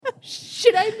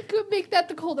Should I make that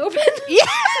the cold open? Yeah,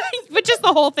 but just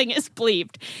the whole thing is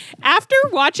bleeped. After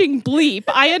watching Bleep,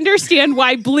 I understand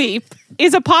why Bleep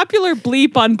is a popular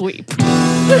bleep on Bleep.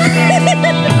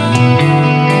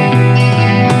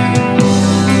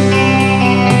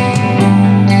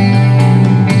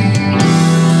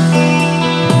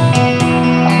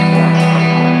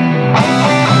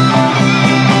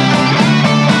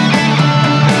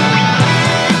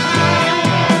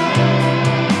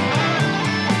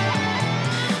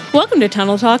 Welcome to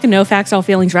Tunnel Talk, a No Facts, All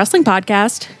Feelings wrestling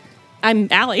podcast. I'm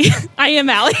Allie. I am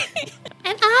Allie.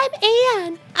 And I'm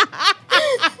Ann.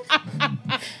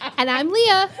 And I'm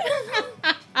Leah.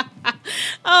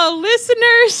 Oh,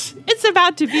 listeners, it's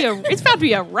about to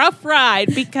be a rough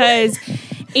ride because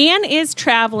Ann is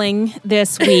traveling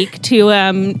this week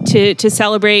to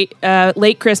celebrate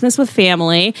late Christmas with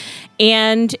family,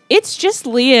 and it's just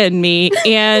Leah and me,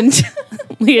 and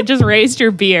Leah just raised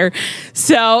her beer,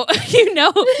 so you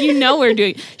know we're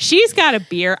doing. She's got a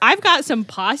beer. I've got some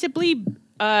possibly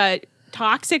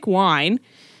toxic wine.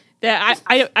 That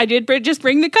I did just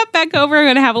bring the cup back over. I'm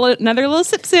gonna have another little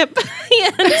sip,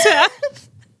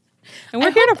 and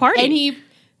we're here to party.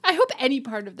 I hope any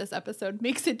part of this episode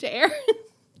makes it to air.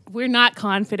 We're not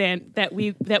confident that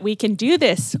we can do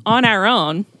this on our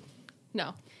own.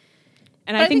 No,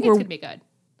 and I think it's gonna be good.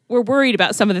 We're worried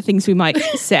about some of the things we might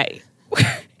say.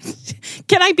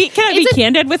 Can I be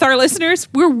candid with our listeners?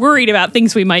 We're worried about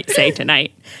things we might say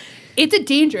tonight. It's a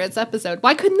dangerous episode.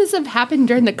 Why couldn't this have happened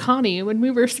during the Connie when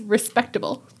we were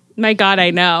respectable? My God,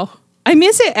 I know. I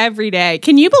miss it every day.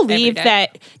 Can you believe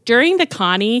that during the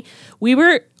Connie, we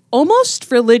were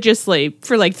almost religiously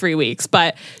for like 3 weeks,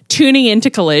 but tuning into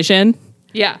Collision?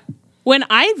 Yeah. When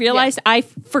I realized I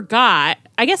forgot,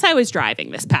 I guess I was driving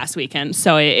this past weekend,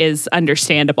 so it is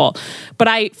understandable. But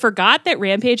I forgot that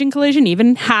Rampage and Collision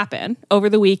even happened over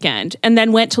the weekend, and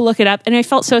then went to look it up, and I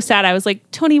felt so sad. I was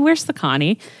like, Tony, where's the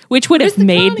Connie? Which would have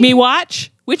made me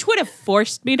watch, which would have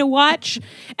forced me to watch,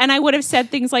 and I would have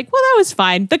said things like, well, that was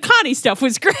fine. The Connie stuff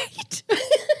was great.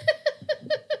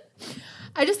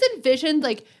 I just envisioned,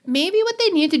 like, maybe what they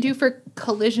need to do for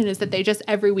Collision is that they just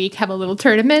every week have a little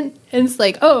tournament, and it's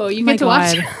like, oh, you get to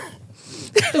watch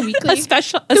the weekly, a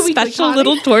special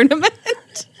little tournament.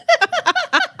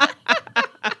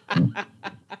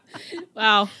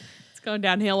 Wow, it's going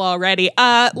downhill already.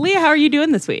 Leah, how are you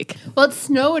doing this week? Well, it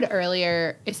snowed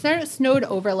earlier. It snowed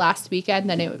over last weekend,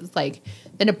 then it was like,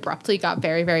 then abruptly got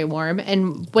very, very warm,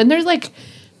 and when there's like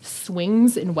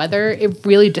swings in weather, it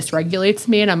really dysregulates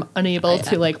me, and I'm unable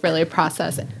to like really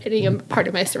process any part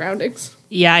of my surroundings.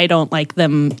 Yeah, I don't like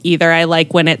them either. I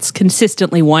like when it's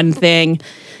consistently one thing.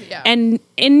 Yeah. And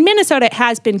in Minnesota, it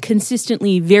has been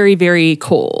consistently very, very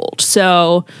cold.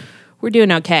 So we're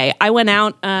doing okay. I went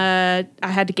out, I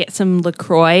had to get some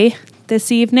LaCroix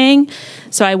this evening.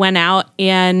 So I went out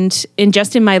and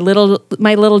just in my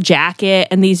little jacket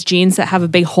and these jeans that have a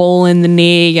big hole in the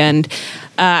knee, and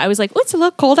I was like, oh, it's a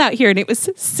little cold out here. And it was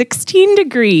 16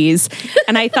 degrees.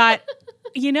 And I thought,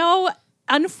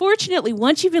 unfortunately,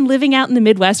 once you've been living out in the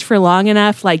Midwest for long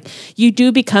enough, like, you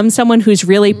do become someone who's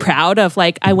really proud of,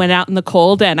 like, I went out in the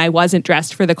cold and I wasn't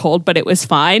dressed for the cold, but it was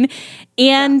fine.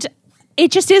 And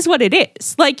it just is what it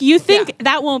is. Like, you think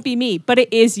that won't be me, but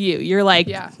it is you. You're like,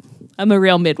 I'm a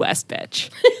real Midwest bitch.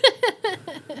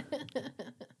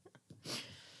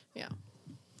 Yeah.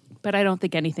 But I don't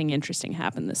think anything interesting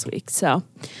happened this week. So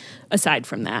aside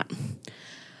from that,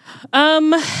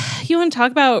 you want to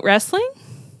talk about wrestling?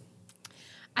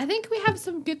 I think we have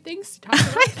some good things to talk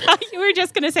about. I thought you were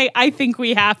just going to say, I think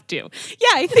we have to. Yeah,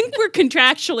 I think we're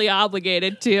contractually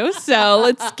obligated to. So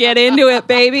let's get into it,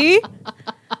 baby.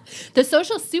 The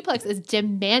Social Suplex is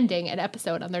demanding an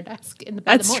episode on their desk in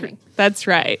the morning. That's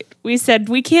right. We said,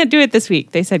 we can't do it this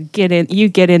week. They said, get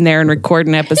in there and record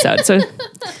an episode. So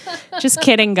just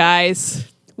kidding, guys.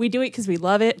 We do it because we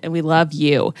love it and we love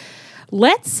you.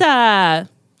 Let's start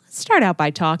out by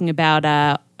talking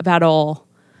about old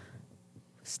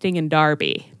Sting and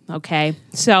Darby. Okay.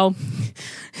 So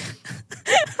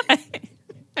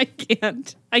I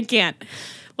can't.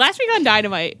 Last week on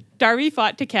Dynamite, Darby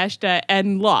fought Takeshita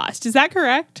and lost. Is that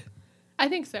correct? I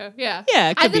think so, yeah.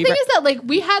 Yeah, the thing is that, like,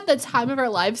 we had the time of our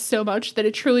lives so much that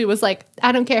it truly was like,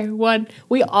 I don't care who won.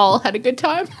 We all had a good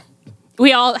time.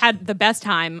 We all had the best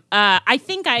time. I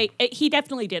think he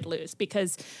definitely did lose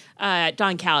because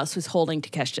Don Callis was holding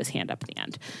Takeshita's hand up at the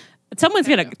end. Someone's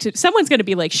gonna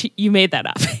be like, you made that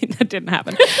up. That didn't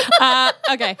happen.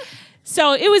 Okay.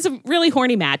 So it was a really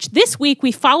horny match. This week,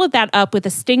 we followed that up with a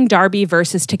Sting Darby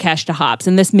versus Takeshita Hobbs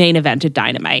in this main event at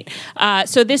Dynamite.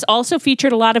 So this also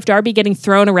featured a lot of Darby getting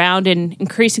thrown around in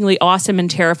increasingly awesome and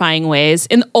terrifying ways,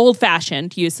 in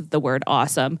old-fashioned use of the word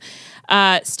awesome.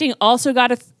 Sting also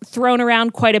got thrown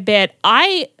around quite a bit.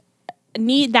 I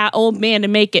need that old man to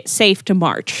make it safe to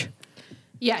march.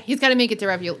 Yeah, he's got to make it to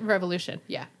Revolution.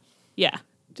 Yeah. Yeah.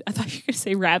 I thought you were going to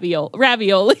say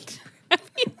ravioli.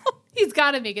 He's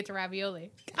got to make it to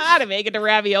Ravioli. Gotta make it to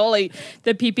Ravioli,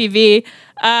 the PPV.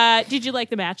 Did you like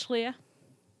the match, Leah?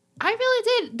 I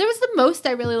really did. There was the most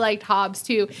I really liked Hobbs,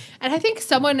 too. And I think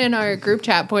someone in our group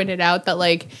chat pointed out that,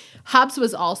 like, Hobbs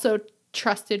was also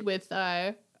trusted with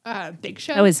Big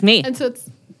Show. That was me. And so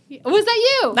was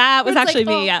that you? That was actually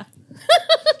me, yeah.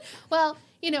 Well,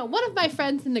 one of my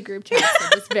friends in the group chat said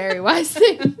this very wise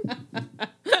thing.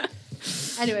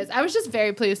 Anyways, I was just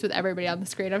very pleased with everybody on the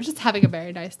screen. I was just having a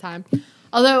very nice time.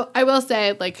 Although I will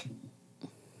say, like,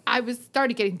 I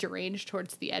started getting deranged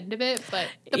towards the end of it, but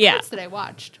the parts that I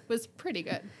watched was pretty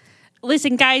good.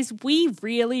 Listen, guys, we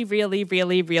really, really,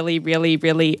 really, really, really,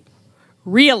 really,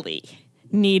 really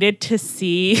needed to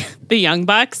see the Young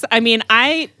Bucks. I mean,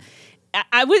 I'm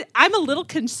a little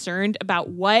concerned about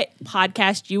what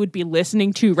podcast you would be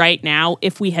listening to right now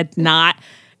if we had not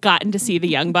gotten to see the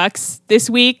Young Bucks this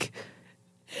week.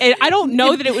 And I don't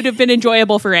know that it would have been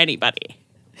enjoyable for anybody.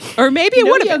 Or maybe it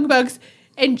would have Young Bucks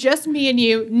and just me and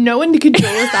you, no one to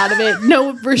control us out of it,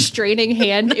 no restraining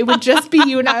hand. It would just be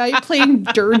you and I playing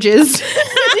dirges.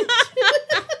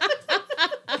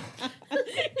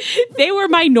 They were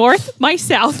my north, my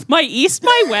south, my east,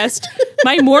 my west,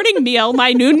 my morning meal,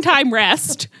 my noontime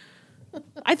rest.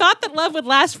 I thought that love would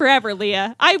last forever,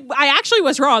 Leah. I actually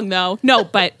was wrong, though. No,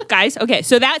 but guys, okay.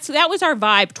 So that was our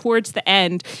vibe towards the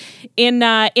end. In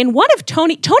one of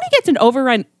Tony gets an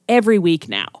overrun every week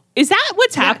now. Is that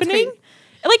what's happening?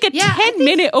 Like a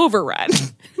 10-minute overrun.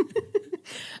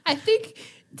 I think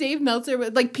Dave Meltzer,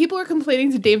 like, people are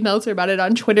complaining to Dave Meltzer about it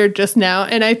on Twitter just now,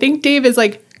 and I think Dave is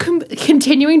like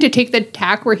continuing to take the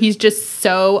tack where he's just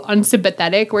so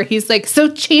unsympathetic, where he's like, so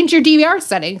change your DVR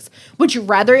settings. Would you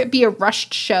rather it be a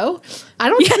rushed show? I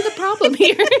don't see the problem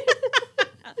here.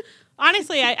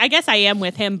 Honestly, I guess I am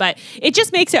with him, but it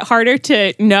just makes it harder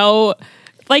to know.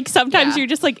 Like, sometimes you're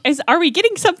just like, are we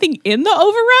getting something in the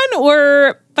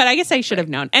overrun? But I guess I should have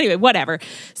known. Anyway, whatever.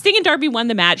 Sting and Darby won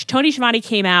the match. Tony Schiavone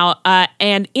came out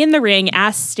and in the ring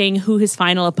asked Sting who his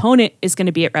final opponent is going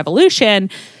to be at Revolution.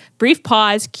 Brief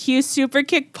pause, cue super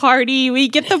kick party. We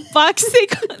get the Bucks.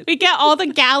 We get all the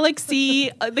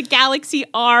galaxy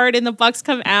art, and the Bucks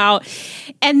come out.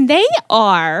 And they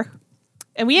are,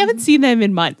 and we haven't seen them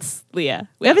in months, Leah.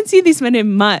 We haven't seen these men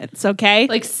in months, okay?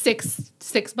 Like 6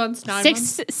 months, 9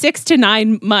 months? 6 to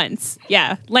 9 months.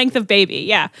 Yeah. Length of baby.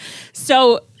 Yeah.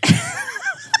 So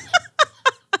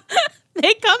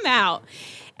they come out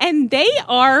and they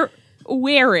are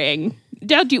wearing,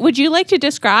 would you like to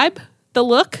describe the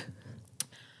look?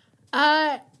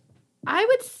 I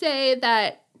would say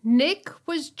that Nick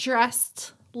was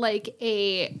dressed like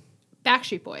a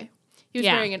Backstreet Boy. He was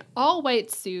wearing an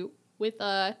all-white suit with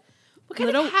a... What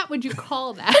kind of hat would you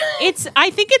call that? I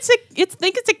think it's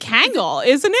a Kangol,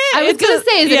 isn't it? I was going to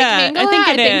say, is it a Kangol hat? I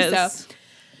think it is. So.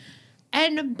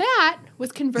 And Matt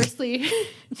was conversely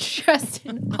dressed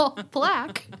in all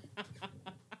black.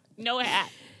 No hat.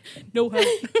 No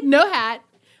hat.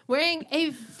 Wearing a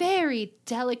very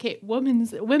delicate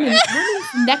woman's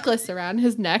necklace around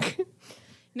his neck.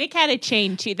 Nick had a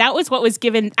chain too. That was what was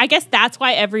given. I guess that's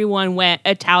why everyone went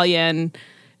Italian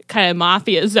kind of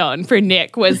mafia zone for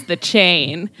Nick, was the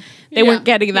chain. They weren't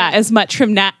getting that as much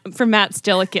from Matt's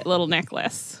delicate little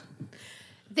necklace.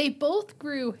 They both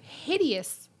grew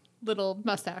hideous little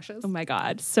mustaches. Oh my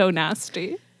God, so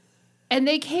nasty. And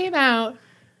they came out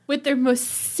with their most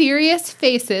serious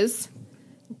faces,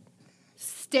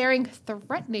 staring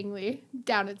threateningly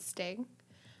down at Sting.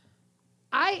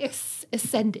 I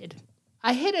ascended.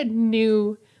 I hit a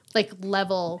new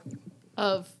level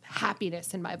of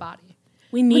happiness in my body.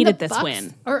 We needed this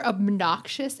win. Are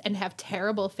obnoxious and have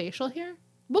terrible facial hair.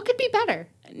 What could be better?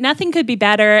 Nothing could be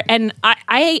better. And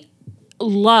I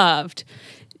loved.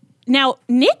 Now,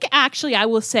 Nick actually, I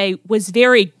will say, was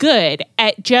very good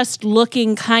at just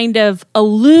looking kind of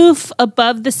aloof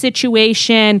above the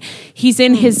situation. He's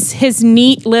in his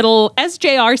neat little, as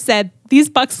JR said, these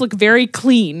Bucks look very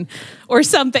clean or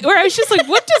something. Or I was just like,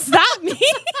 what does that mean?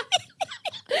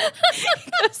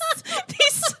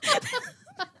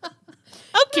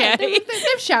 Okay.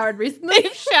 They've showered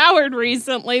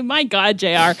recently. My God,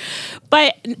 JR.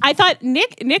 But I thought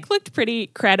Nick looked pretty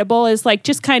credible as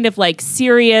just kind of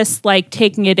serious,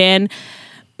 taking it in.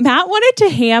 Matt wanted to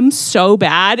ham so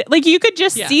bad. Like, you could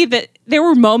just see that there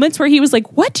were moments where he was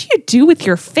like, what do you do with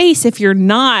your face if you're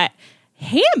not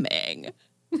hamming?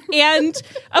 And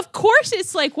of course,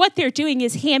 it's like what they're doing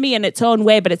is hammy in its own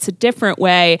way, but it's a different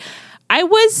way. I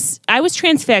was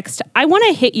transfixed. I want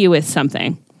to hit you with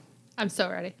something. I'm so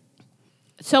ready.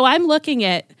 So I'm looking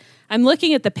at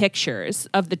the pictures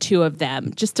of the two of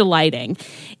them, just delighting.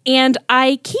 And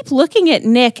I keep looking at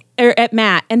at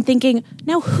Matt and thinking,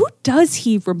 now who does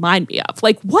he remind me of?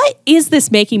 Like, what is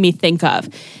this making me think of?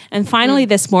 And finally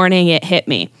this morning it hit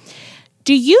me.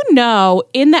 Do you know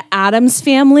in the Addams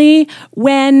Family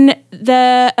when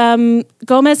the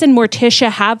Gomez and Morticia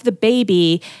have the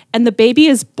baby and the baby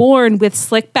is born with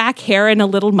slick back hair and a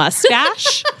little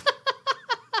mustache?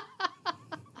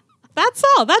 That's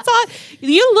all.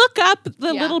 You look up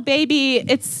the little baby.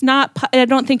 It's not, I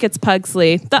don't think it's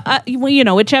Pugsley.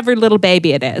 Whichever little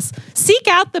baby it is. Seek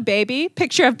out the baby,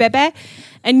 picture of Bebe,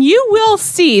 and you will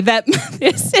see that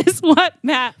this is what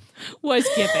Matt was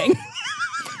giving.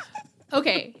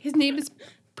 Okay, his name is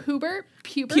Pubert,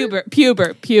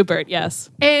 yes.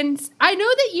 And I know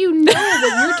that you know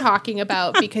what you're talking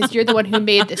about because you're the one who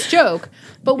made this joke.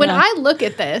 But when I look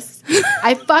at this,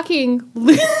 I fucking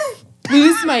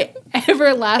lose my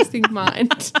everlasting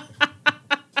mind.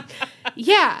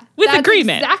 Yeah. With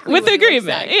agreement. Exactly With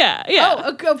agreement. Yeah.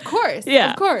 Oh, of course. Yeah.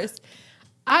 Of course.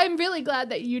 I'm really glad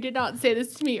that you did not say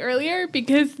this to me earlier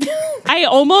because I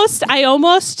almost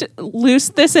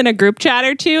loosed this in a group chat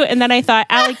or two, and then I thought,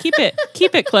 Allie, keep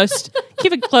it close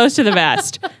to the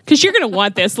vest because you're gonna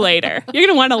want this later. You're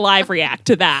gonna want to live react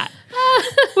to that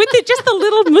with just the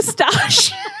little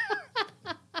mustache.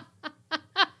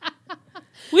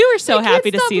 We were so happy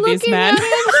to see these men.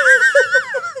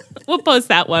 We'll post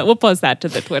that one. We'll post that to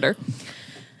the Twitter.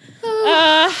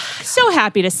 So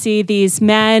happy to see these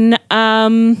men.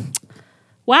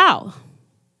 Wow.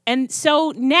 And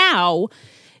so now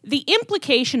the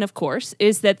implication, of course,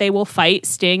 is that they will fight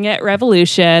Sting at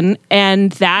Revolution,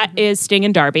 and that is Sting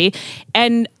and Darby.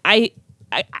 And I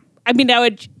mean, I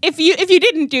would if you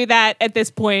didn't do that at this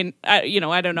point,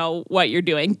 I don't know what you're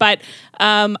doing, but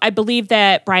I believe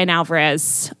that Brian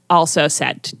Alvarez also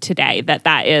said today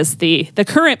that is the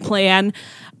current plan.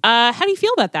 How do you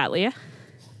feel about that, Leah?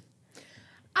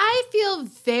 I feel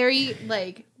very,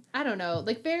 very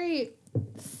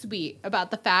sweet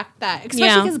about the fact that,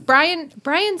 especially because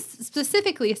Brian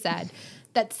specifically said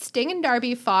that Sting and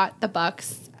Darby fought the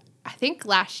Bucks, I think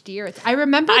last year. I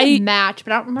remember the match,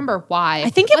 but I don't remember why. I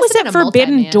think it was at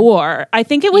Forbidden Door. I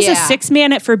think it was a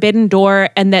 6-man at Forbidden Door,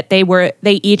 and that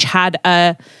they each had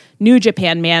a New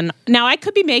Japan man. Now, I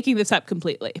could be making this up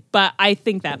completely, but I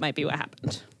think that might be what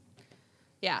happened.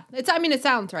 Yeah, it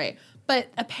sounds right. But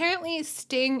apparently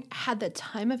Sting had the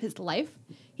time of his life.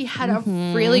 He had a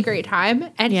really great time,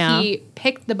 and he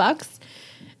picked the Bucks.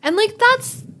 And I'm like,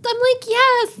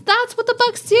 yes, that's what the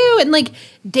Bucks do. And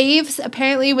Dave's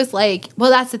apparently was like, well,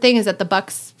 that's the thing is that the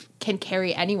Bucks can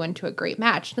carry anyone to a great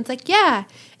match. And it's like, yeah,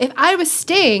 if I was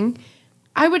Sting,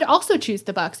 I would also choose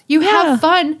the Bucks. You have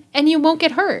fun and you won't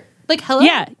get hurt. Hello?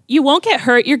 Yeah, you won't get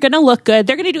hurt. You're going to look good.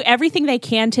 They're going to do everything they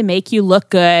can to make you look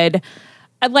good.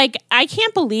 I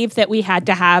can't believe that we had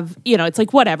to have, it's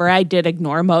whatever, I did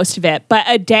ignore most of it, but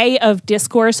a day of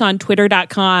discourse on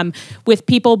twitter.com with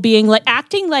people being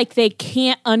acting like they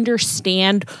can't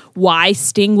understand why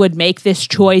Sting would make this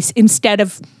choice instead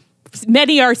of,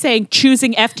 many are saying,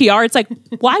 choosing FTR. It's like,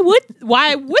 why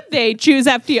would they choose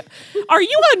FTR? Are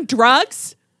you on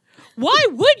drugs? Why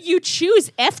would you choose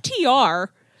FTR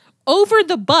over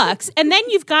the Bucks? And then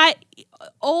you've got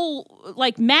old,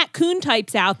 Matt Kuhn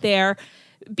types out there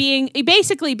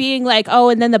basically being like, oh,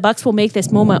 and then the Bucks will make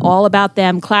this moment all about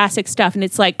them, classic stuff. And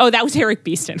it's like, oh, that was Eric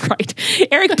Beeston, right?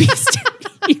 Eric Beeston.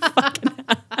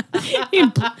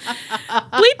 You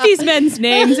bleep these men's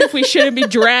names if we shouldn't be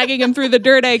dragging them through the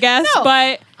dirt, I guess. No,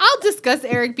 but I'll discuss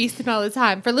Eric Beeston all the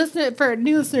time. For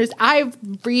new listeners, I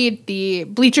read the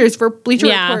Bleacher Report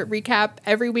recap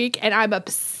every week, and I'm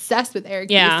obsessed with Eric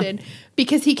Beeston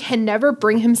because he can never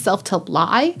bring himself to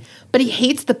lie, but he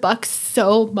hates the Bucks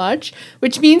so much,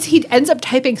 which means he ends up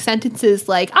typing sentences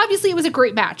like, obviously it was a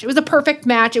great match. It was a perfect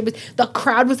match. The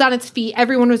crowd was on its feet.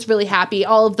 Everyone was really happy.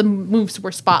 All of the moves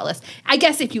were spotless. I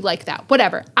guess if you like that,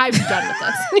 whatever. I'm done with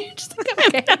this. You're just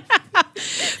okay.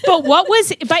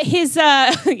 But his,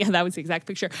 that was the exact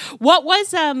picture. What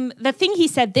was the thing he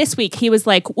said this week? He was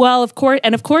like, well, of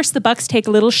course the Bucks take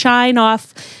a little shine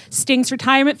off Sting's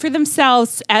retirement for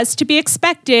themselves, as to be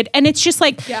expected. And it's just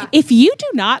if you do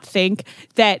not think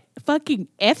that fucking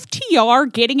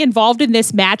FTR getting involved in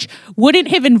this match wouldn't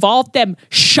have involved them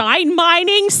shine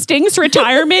mining Sting's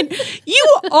retirement?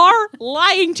 You are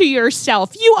lying to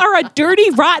yourself. You are a dirty,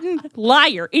 rotten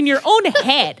liar in your own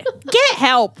head. Get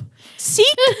help.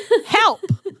 Seek help.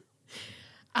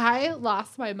 I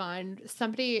lost my mind.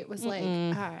 Somebody was like,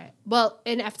 all right, well,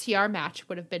 an FTR match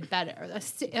would have been better. A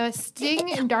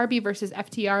Sting and Darby versus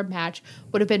FTR match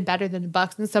would have been better than the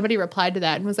Bucks. And somebody replied to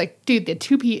that and was like, dude, the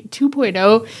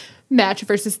 2.0 match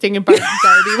versus Sting and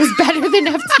Darby was better than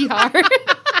FTR.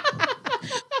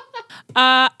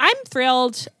 I'm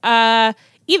thrilled.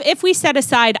 If we set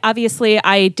aside, obviously,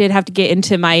 I did have to get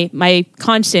into my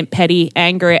constant petty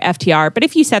anger at FTR. But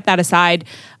if you set that aside,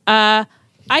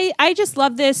 I just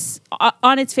love this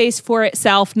on its face for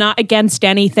itself, not against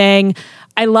anything.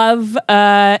 I love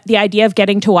the idea of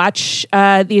getting to watch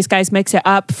these guys mix it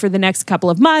up for the next couple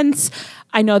of months.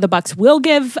 I know the Bucks will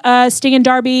give Sting and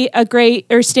Darby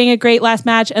Sting a great last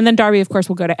match, and then Darby, of course,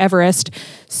 will go to Everest.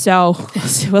 So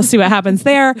we'll see what happens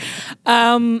there.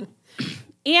 And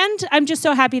I'm just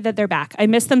so happy that they're back. I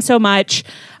miss them so much.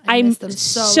 I'm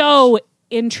so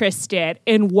interested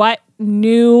in what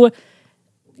new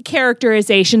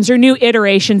characterizations or new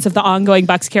iterations of the ongoing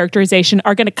Bucks characterization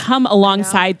are going to come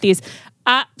alongside these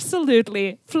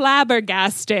absolutely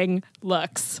flabbergasting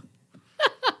looks.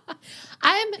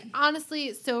 I'm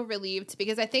honestly so relieved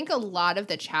because I think a lot of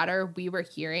the chatter we were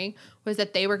hearing was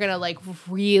that they were going to like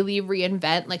really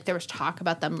reinvent. Like there was talk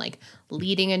about them like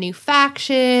leading a new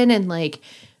faction and like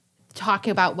talking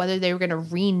about whether they were going to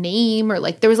rename or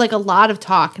like there was like a lot of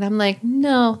talk. And I'm like,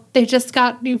 no, they just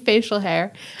got new facial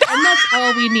hair. And that's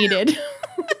all we needed.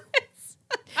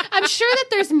 I'm sure that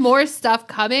there's more stuff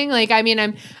coming. Like, I mean,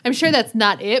 I'm sure that's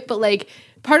not it, but like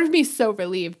part of me is so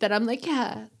relieved that I'm like,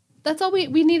 yeah, that's all we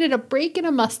needed, a break and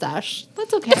a mustache.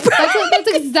 That's okay.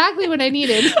 That's exactly what I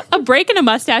needed. A break and a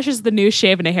mustache is the new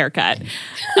shave and a haircut.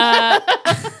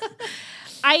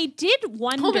 I did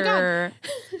wonder. Oh my God.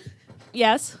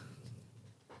 Yes.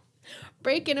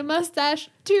 Break and a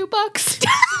mustache, $2.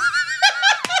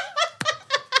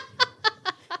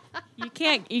 You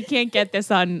can't get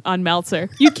this on Meltzer.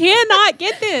 You cannot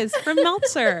get this from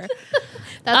Meltzer.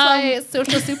 That's why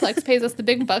Social Suplex pays us the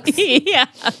big bucks. Yeah.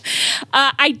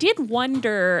 I did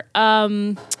wonder,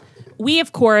 we,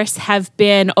 of course, have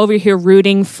been over here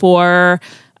rooting for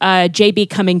JB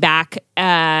coming back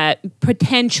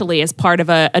potentially as part of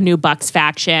a new Bucks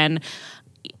faction.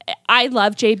 I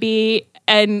love JB,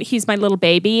 and he's my little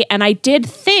baby. And I did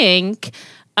think,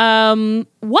 on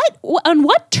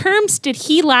what terms did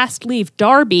he last leave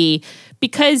Darby?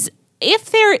 Because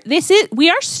we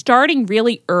are starting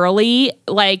really early,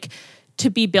 like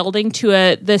to be building to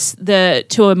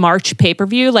a March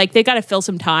pay-per-view. Like they got to fill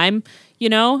some time,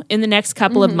 in the next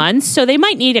couple of months. So they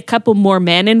might need a couple more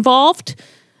men involved,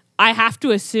 I have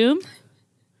to assume.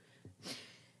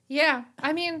 Yeah,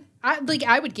 I mean,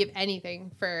 I would give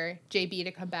anything for JB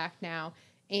to come back now,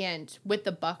 and with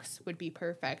the Bucks would be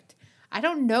perfect. I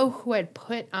don't know who I'd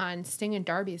put on Sting and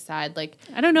Darby's side. Like,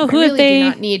 I don't know who really they do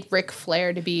not need Ric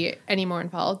Flair to be any more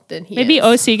involved than he maybe is.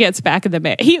 OC gets back in the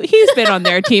mix. He's been on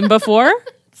their team before.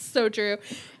 So true.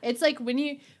 It's like when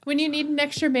you need an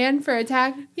extra man for a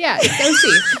tag, yeah,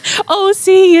 it's OC. OC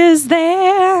is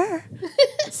there.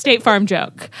 State Farm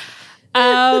joke.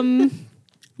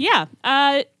 Yeah.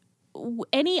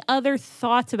 Any other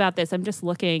thoughts about this? I'm just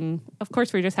looking. Of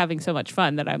course, we're just having so much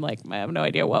fun that I'm like, I have no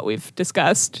idea what we've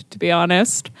discussed, to be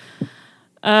honest.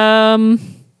 I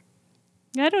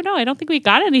don't know. I don't think we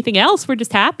got anything else. We're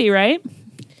just happy, right?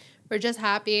 We're just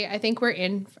happy. I think we're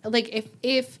in. Like,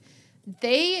 if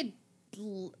they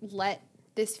let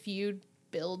this feud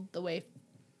build the way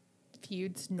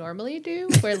feuds normally do,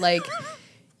 where like.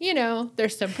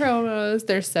 There's some promos,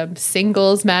 there's some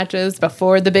singles matches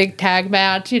before the big tag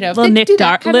match. Little Nick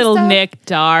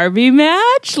Darby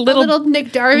match, little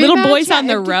Nick Darby, little boys match. on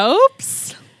the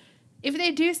ropes. If they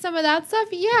do some of that stuff,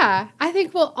 yeah, I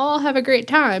think we'll all have a great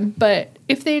time. But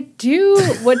if they do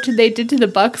what they did to the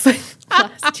Bucks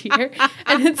last year,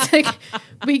 and it's like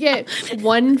we get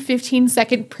 1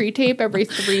 15-second pre-tape every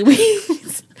 3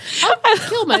 weeks. I'll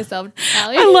kill myself,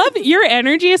 Allie. I love it. Your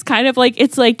energy is kind of like,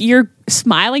 it's like you're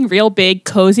smiling real big,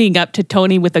 cozying up to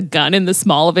Tony with a gun in the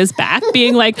small of his back,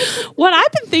 being like, what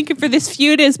I've been thinking for this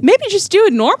feud is maybe just do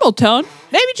it normal, Tone.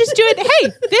 Maybe just do it. Hey,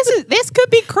 this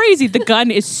could be crazy. The gun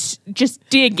is just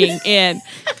digging in.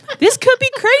 This could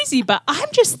be crazy, but I'm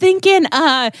just thinking,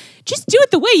 just do it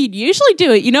the way you'd usually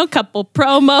do it. Couple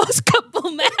promos,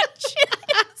 couple matches.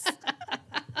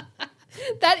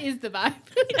 That is the vibe.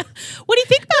 Yeah. What do you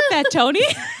think about that, Tony?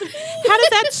 How does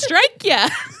that strike you?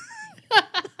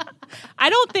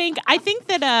 I think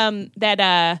that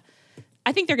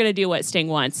I think they're going to do what Sting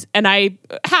wants. And I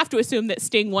have to assume that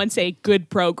Sting wants a good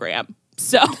program.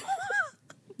 So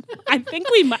I think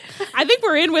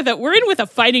we're in with a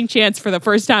fighting chance for the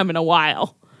first time in a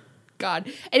while.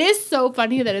 God, it is so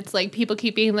funny that it's like people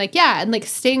keep being like, yeah, and like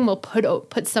Sting will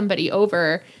put somebody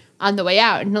over on the way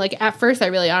out. And like at first I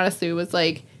really honestly was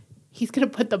like, he's going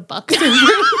to put the Bucks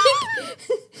over.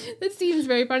 That seems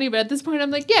very funny, but at this point I'm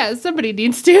like, yeah, somebody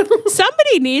needs to.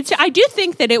 Somebody needs to. I do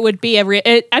think that it would be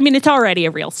it's already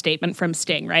a real statement from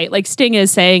Sting, right? Like Sting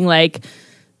is saying like,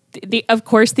 of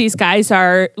course these guys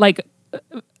are like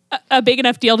a big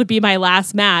enough deal to be my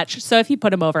last match. So if you put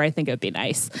them over, I think it would be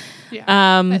nice. Yeah,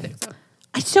 I think so.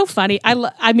 It's so funny.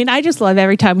 I just love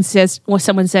every time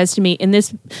someone says to me, "In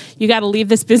this, you got to leave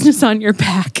this business on your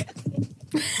back."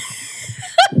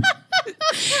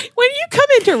 When you come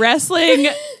into wrestling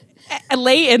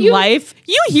late in life,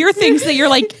 you hear things that you're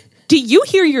like, "Do you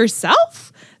hear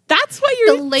yourself?" That's what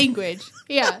you're... The language.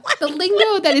 Yeah. The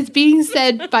lingo that is being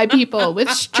said by people with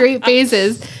straight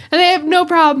faces, and they have no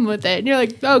problem with it. And you're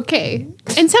like, okay.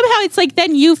 And somehow it's like,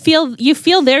 then you feel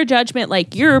their judgment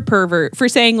like you're a pervert for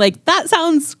saying like, that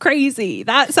sounds crazy.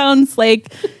 That sounds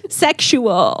like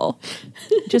sexual.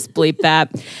 Just bleep that.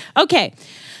 Okay.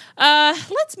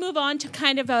 Let's move on to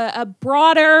kind of a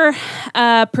broader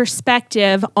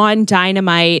perspective on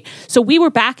Dynamite. So we were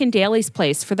back in Daly's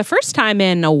place for the first time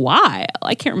in a while.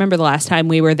 I can't remember the last time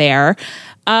we were there.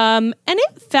 And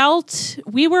it felt,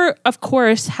 we were, of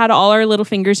course, had all our little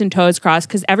fingers and toes crossed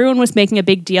because everyone was making a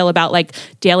big deal about like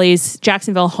Daly's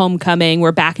Jacksonville homecoming.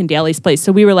 We're back in Daly's place.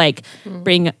 So we were like,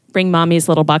 bring Mommy's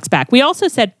little Bucks back. We also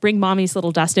said, bring Mommy's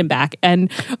little Dustin back.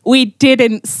 And we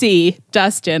didn't see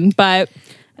Dustin, but...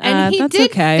 And he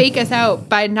did fake us out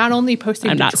by not only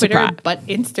posting to Twitter, but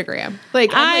Instagram.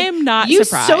 Like I'm not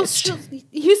surprised.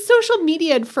 Use social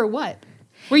media for what?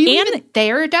 Were you even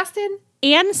there, Dustin?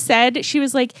 Anne said, she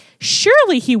was like,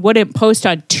 surely he wouldn't post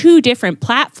on 2 different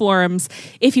platforms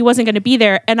if he wasn't going to be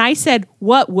there. And I said,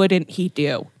 what wouldn't he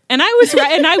do? And I was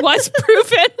right, and I was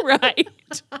proven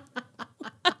right.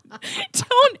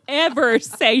 Don't ever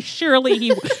say surely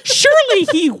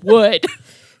he would.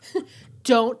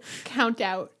 Don't count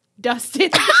out Dustin.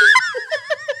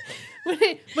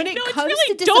 when it comes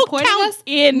really, to disappointing don't count us,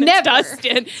 in never.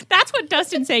 Dustin. That's what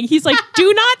Dustin's saying. He's like,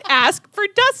 do not ask for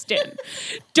Dustin.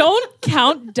 Don't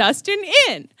count Dustin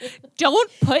in.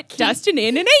 Don't put Dustin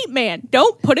in an 8-man.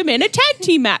 Don't put him in a tag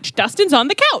team match. Dustin's on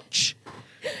the couch.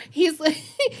 He's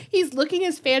looking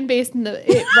his fan base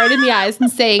right in the eyes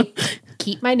and saying,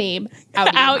 keep my name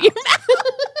out your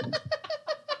mouth.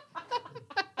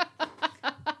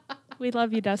 We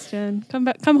love you, Dustin. Come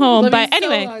home. Love but you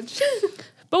anyway, so much.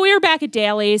 But we were back at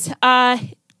Daly's.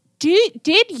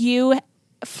 Did you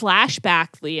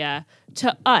flashback, Leah,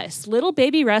 to us, little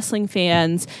baby wrestling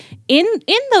fans, in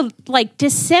the like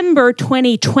December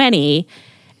 2020?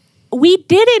 We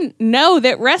didn't know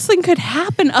that wrestling could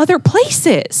happen other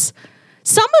places.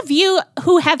 Some of you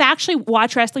who have actually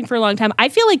watched wrestling for a long time, I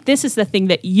feel like this is the thing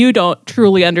that you don't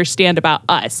truly understand about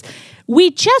us. We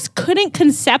just couldn't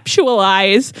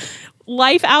conceptualize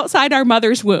life outside our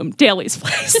mother's womb, Daly's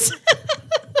place.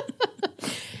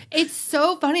 It's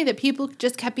so funny that people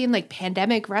just kept being like,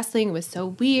 pandemic wrestling was so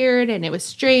weird and it was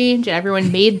strange and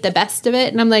everyone made the best of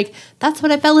it. And I'm like, that's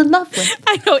what I fell in love with.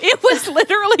 I know, it was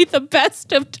literally the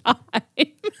best of times.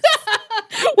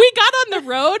 We got on the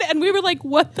road and we were like,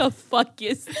 what the fuck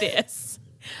is this?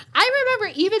 I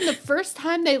remember even the first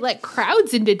time they let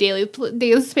crowds into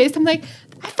Daly's space, I'm like,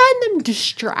 I find them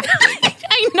distracting.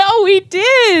 I know, we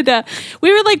did.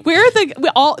 We were like,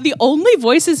 the only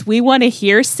voices we want to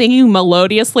hear singing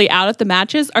melodiously out at the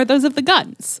matches are those of the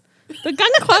Guns. The Gun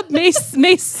Club may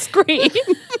scream,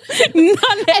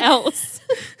 none else.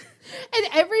 And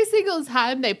every single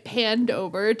time they panned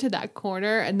over to that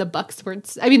corner and the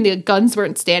Guns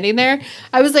weren't standing there,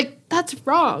 I was like, that's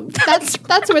wrong. That's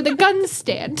where the Guns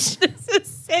stand. This is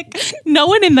sick. No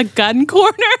one in the Gun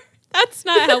corner? That's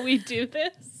not how we do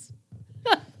this.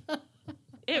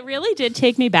 It really did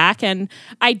take me back, and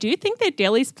I do think that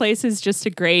Daly's Place is just a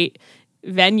great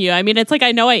venue. I mean, it's like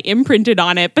I know I imprinted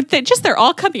on it, but they're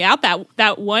all coming out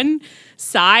that one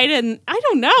side, and I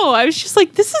don't know. I was just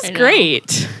like, this is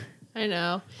great. I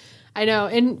know.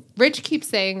 And Rich keeps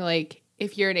saying, like,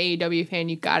 if you're an AEW fan,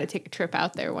 you got to take a trip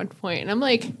out there at one point. And I'm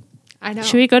like, I know.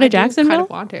 Should we go to Jacksonville? I kind of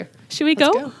want to. Should we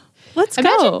go? Let's go.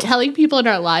 Imagine telling people in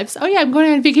our lives, oh, yeah, I'm going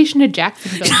on vacation to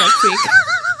Jacksonville next week.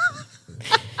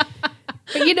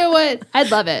 But you know what? I'd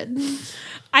love it.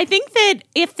 I think that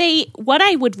what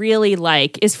I would really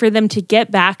like is for them to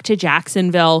get back to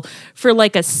Jacksonville for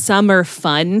like a summer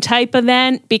fun type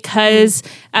event, because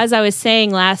as I was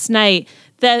saying last night,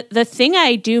 The thing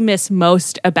I do miss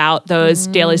most about those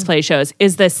Daly's Play shows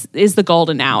is the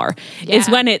golden hour. Yeah. Is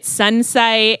when it's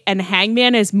sunset and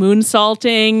Hangman is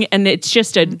moonsaulting and it's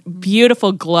just a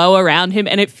beautiful glow around him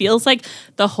and it feels like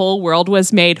the whole world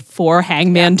was made for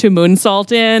Hangman to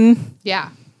moonsault in. Yeah.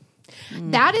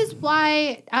 That is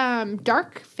why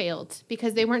Dark failed,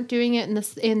 because they weren't doing it in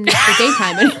the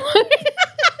daytime anymore.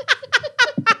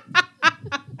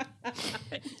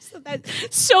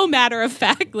 So matter of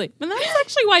factly. And that's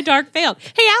actually why Dark failed.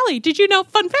 Hey, Allie, did you know?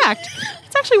 Fun fact.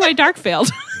 It's actually why Dark failed.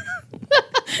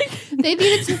 They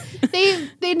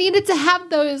needed to have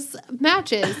those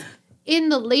matches in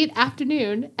the late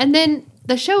afternoon, and then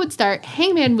the show would start.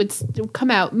 Hangman would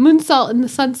come out, moonsault in the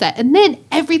sunset, and then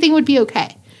everything would be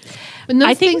okay. When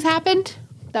those things happened,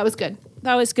 that was good.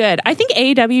 That was good. I think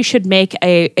AEW should make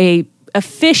a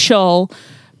official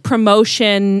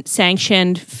promotion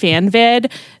sanctioned fan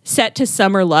vid set to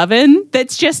Summer Lovin'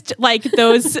 that's just like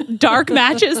those dark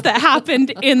matches that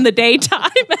happened in the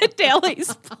daytime at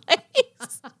Daly's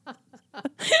Place.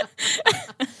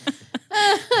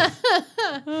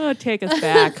 Oh, take us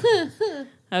back.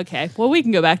 Okay, well, we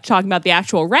can go back to talking about the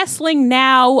actual wrestling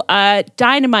now.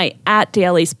 Dynamite at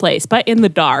Daly's Place, but in the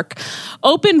dark.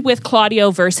 Opened with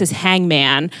Claudio versus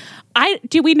Hangman.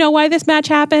 Do we know why this match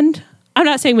happened? I'm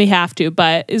not saying we have to,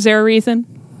 but is there a reason?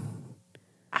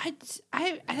 I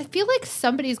feel like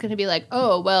somebody's going to be like,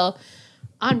 oh, well,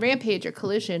 on Rampage or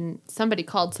Collision, somebody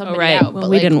called somebody out. Well,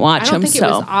 we didn't watch them, it was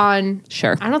on.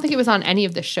 Sure. I don't think it was on any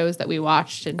of the shows that we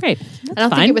watched. And Great. I don't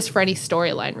think it was for any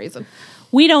storyline reason.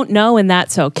 We don't know, and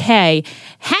that's okay.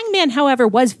 Hangman, however,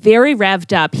 was very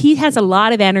revved up. He has a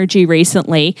lot of energy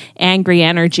recently, angry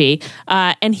energy,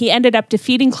 and he ended up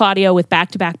defeating Claudio with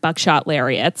back-to-back buckshot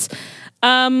lariats.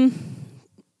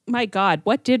 My God,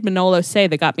 what did Manolo say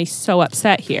that got me so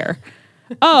upset here?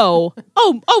 Oh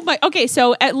my. Okay,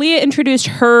 so Leah introduced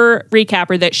her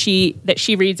recapper that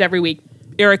she reads every week,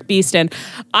 Eric Beeston.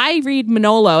 I read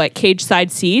Manolo at Cage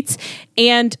Side Seats,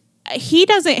 and he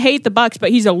doesn't hate the Bucks,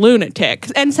 but he's a lunatic.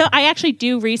 And so I actually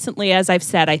do recently, as I've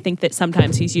said, I think that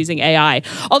sometimes he's using AI.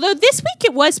 Although this week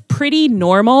it was pretty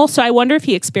normal, so I wonder if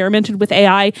he experimented with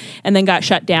AI and then got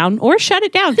shut down, or shut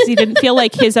it down because he didn't feel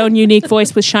like his own unique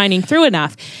voice was shining through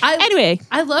enough. Anyway.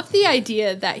 I love the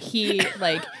idea that he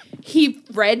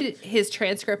read his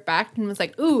transcript back and was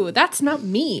like, ooh, that's not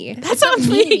me. That's not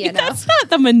me. You know? That's not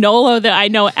the Manolo that I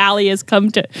know Allie has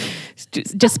come to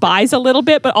despise a little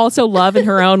bit, but also love in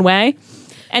her own way.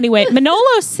 Anyway,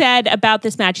 Manolo said about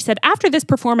this match, he said, after this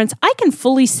performance, I can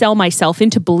fully sell myself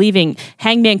into believing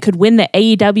Hangman could win the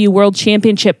AEW World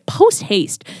Championship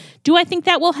post-haste. Do I think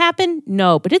that will happen?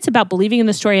 No, but it's about believing in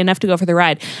the story enough to go for the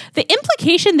ride. The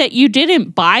implication that you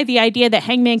didn't buy the idea that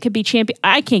Hangman could be champion,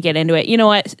 I can't get into it. You know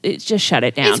what? Just shut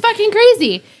it down. It's fucking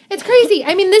crazy. It's crazy.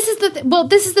 I mean, this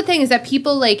is the thing is that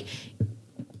people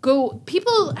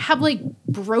have like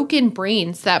broken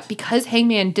brains that because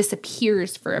Hangman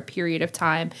disappears for a period of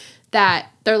time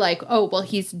that they're like, oh, well,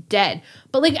 he's dead.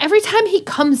 But like every time he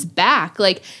comes back,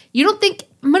 like you don't think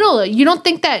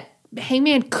that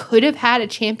Hangman could have had a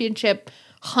championship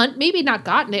hunt, maybe not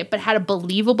gotten it, but had a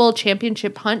believable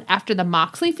championship hunt after the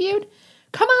Moxley feud?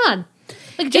 Come on.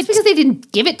 Like just because they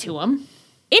didn't give it to him.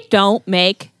 It don't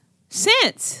make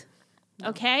sense.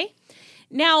 Okay?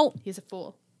 Now, he's a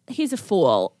fool.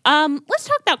 Let's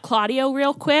talk about Claudio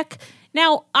real quick.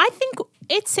 Now, I think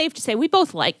it's safe to say we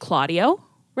both like Claudio,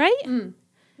 right?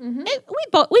 Mm-hmm.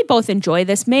 We both enjoy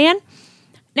this man.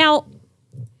 Now,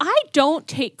 I don't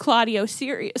take Claudio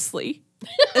seriously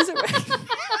as a wrestler.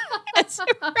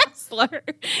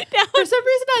 Now, for some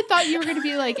reason, I thought you were going to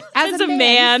be like, as a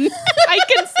man. I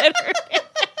consider it.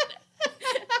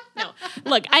 No,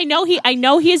 look, I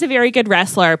know he is a very good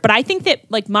wrestler, but I think that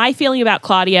like my feeling about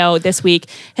Claudio this week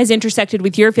has intersected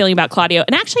with your feeling about Claudio.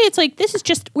 And actually, it's like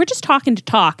we're just talking to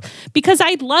talk because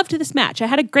I loved this match. I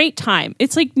had a great time.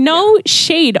 It's like no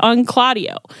shade on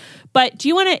Claudio. But do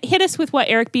you want to hit us with what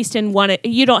Eric Beeston wanted?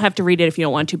 You don't have to read it if you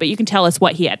don't want to, but you can tell us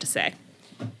what he had to say.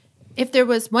 If there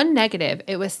was one negative,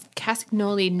 it was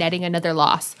Castagnoli netting another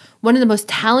loss. One of the most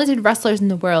talented wrestlers in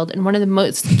the world and one of the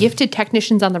most gifted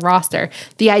technicians on the roster.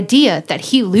 The idea that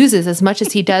he loses as much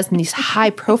as he does in these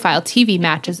high-profile TV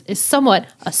matches is somewhat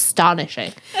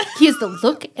astonishing. He has the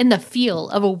look and the feel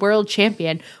of a world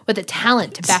champion with the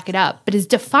talent to back it up, but is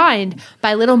defined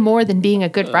by little more than being a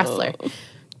good wrestler.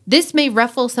 This may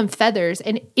ruffle some feathers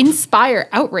and inspire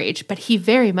outrage, but he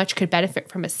very much could benefit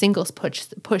from a singles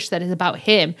push that is about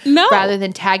him rather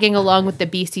than tagging along with the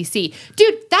BCC.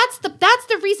 Dude, that's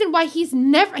the reason why he's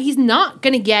not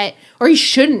going to get, or he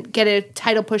shouldn't get a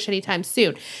title push anytime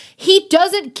soon. He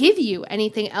doesn't give you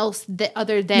anything else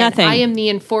other than Nothing. I am the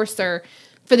enforcer.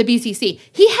 for the BCC.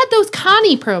 He had those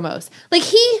Connie promos. Like,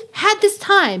 he had this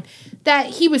time that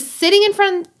he was sitting in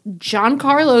front of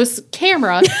Giancarlo's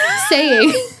camera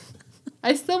saying,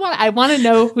 I want to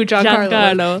know who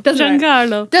Giancarlo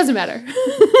is. Doesn't matter.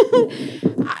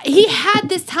 He had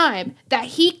this time that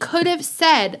he could have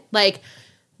said, like,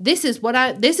 this is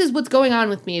what's going on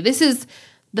with me. This is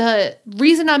the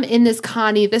reason I'm in this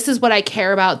Connie. This is what I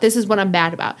care about. This is what I'm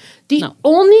mad about. The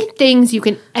only things you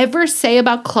can ever say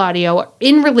about Claudio are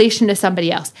in relation to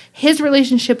somebody else. His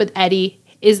relationship with Eddie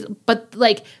but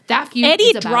like that feud Eddie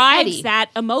is about drives Eddie. that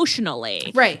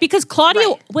emotionally. Right. Because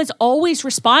Claudio was always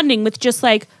responding with just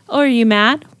like, oh, are you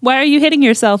mad? Why are you hitting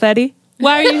yourself, Eddie?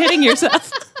 Why are you hitting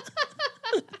yourself?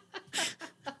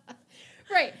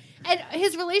 Right. And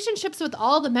his relationships with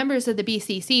all the members of the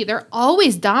BCC, they're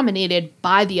always dominated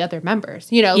by the other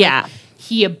members. You know, yeah. Like,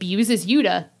 he abuses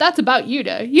Yuta. That's about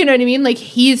Yuta. You know what I mean? Like,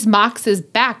 he's Mox's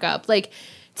backup. Like,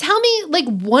 tell me, like,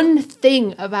 one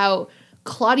thing about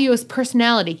Claudio's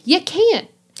personality. You can't.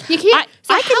 How is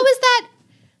that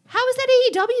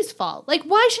AEW's fault? Like,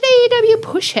 why should AEW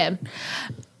push him?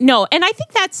 No, and I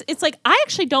think it's like, I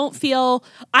don't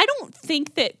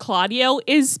think that Claudio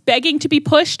is begging to be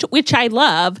pushed, which I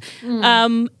love.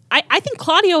 I think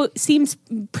Claudio seems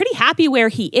pretty happy where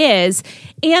he is.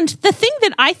 And the thing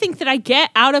that I think that I get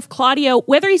out of Claudio,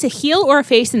 whether he's a heel or a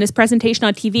face in his presentation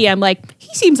on TV, I'm like,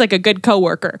 he seems like a good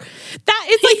coworker. That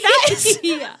is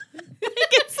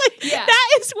Yeah. That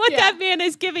is what that man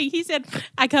is giving. He said,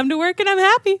 I come to work and I'm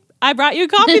happy. I brought you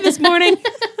coffee this morning.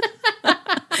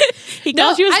 He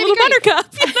calls you his little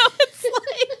buttercup. You know, it's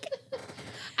like,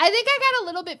 I think I got a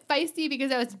little bit feisty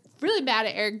because I was really mad at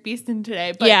Eric Beeston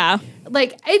today. But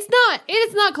like, it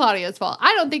is not Claudio's fault.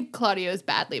 I don't think Claudio is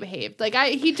badly behaved. Like,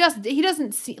 he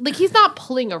doesn't see, like, he's not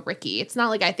pulling a Ricky. It's not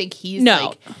like I think he's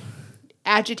like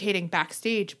agitating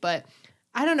backstage, but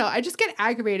I don't know. I just get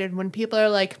aggravated when people are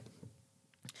like,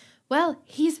 well,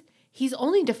 he's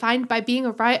only defined by being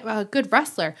a good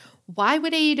wrestler. Why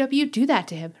would AEW do that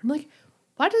to him? I'm like,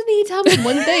 why doesn't he tell me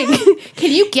one thing?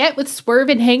 Can you get with Swerve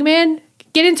and Hangman?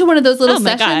 Get into one of those little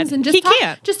sessions and just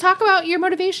talk about your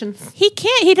motivations. He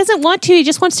can't. He doesn't want to. He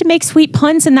just wants to make sweet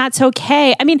puns, and that's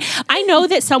okay. I mean, I know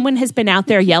that someone has been out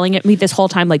there yelling at me this whole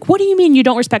time, like, what do you mean you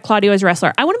don't respect Claudio as a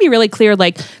wrestler? I want to be really clear,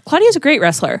 like, Claudio's a great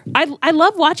wrestler. I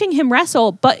love watching him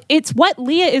wrestle, but it's what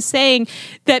Leah is saying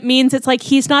that means it's like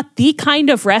he's not the kind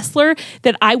of wrestler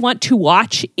that I want to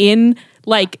watch in,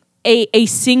 like, a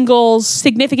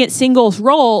significant singles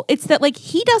role. It's that, like,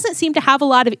 he doesn't seem to have a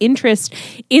lot of interest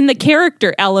in the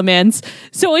character elements.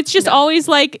 So it's just always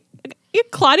like,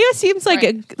 Claudio seems like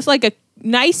a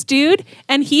nice dude,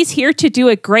 and he's here to do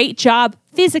a great job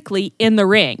physically in the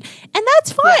ring. And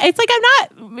that's fine. Yeah. It's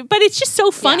like, but it's just so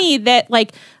funny that,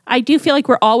 like, I do feel like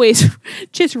we're always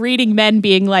just reading men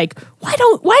being like, why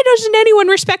doesn't anyone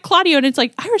respect Claudio? And it's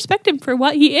like, I respect him for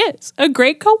what he is, a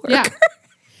great coworker. Yeah.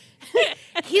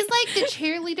 He's like the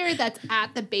cheerleader that's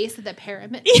at the base of the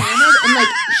pyramid and like,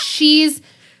 she's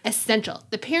essential.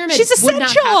 The pyramid would not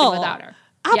happen without her.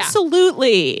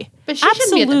 Absolutely. Yeah. But she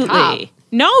shouldn't be at the top.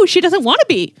 No, she doesn't want to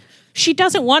be. She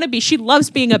doesn't want to be. She loves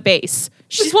being a base.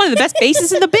 She's one of the best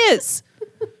bases in the biz.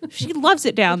 She loves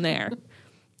it down there.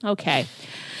 Okay.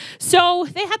 So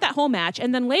they had that whole match,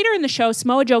 and then later in the show,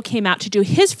 Samoa Joe came out to do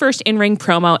his first in-ring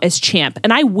promo as champ.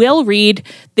 And I will read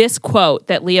this quote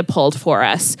that Leah pulled for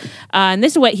us. And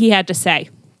this is what he had to say.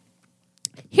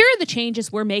 Here are the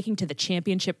changes we're making to the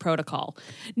championship protocol.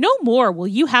 No more will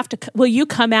you have to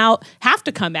come out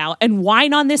and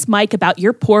whine on this mic about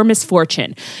your poor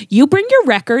misfortune. You bring your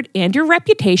record and your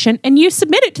reputation and you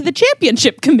submit it to the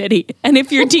championship committee. And if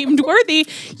you're deemed worthy,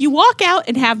 you walk out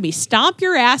and have me stomp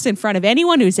your ass in front of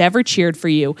anyone who's ever cheered for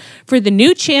you. For the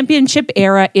new championship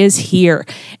era is here.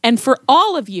 And for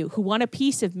all of you who want a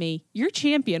piece of me, your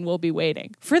champion will be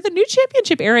waiting. For the new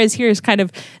championship era is here is kind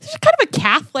of a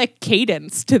Catholic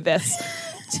cadence to this,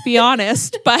 to be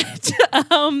honest. But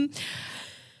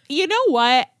you know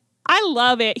what? I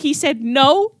love it. He said,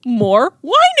 no more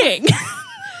whining.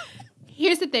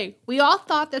 Here's the thing. We all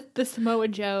thought that the Samoa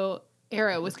Joe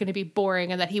era was going to be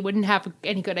boring and that he wouldn't have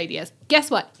any good ideas.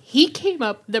 Guess what? He came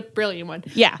up with a brilliant one.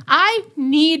 Yeah. I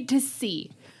need to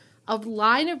see a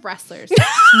line of wrestlers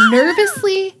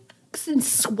nervously and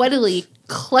sweatily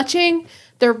clutching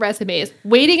their resumes,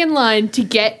 waiting in line to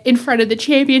get in front of the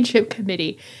championship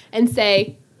committee and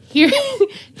say, here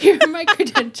are my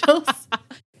credentials.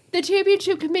 The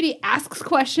championship committee asks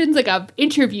questions, like an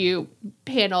interview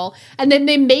panel, and then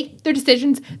they make their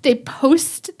decisions. They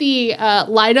post the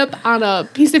lineup on a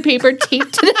piece of paper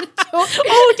taped to the door.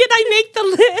 Oh, did I make the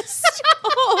list?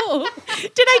 Oh,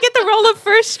 did I get the role of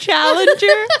first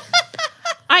challenger?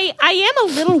 I am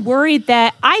a little worried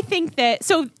that I think that,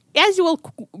 so as you will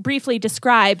briefly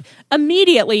describe,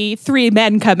 immediately 3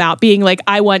 men come out being like,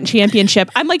 I want championship.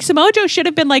 I'm like, Samoa Joe should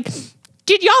have been like,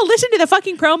 did y'all listen to the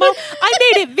fucking promo?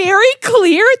 I made it very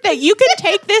clear that you can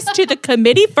take this to the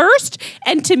committee first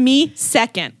and to me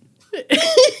second.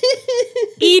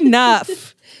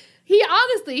 Enough.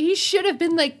 He should have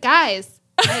been like, guys.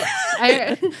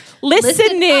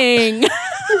 Listening.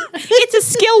 It's a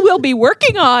skill we'll be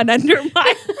working on under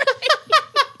my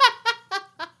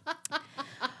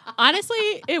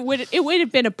Honestly, it would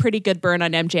have been a pretty good burn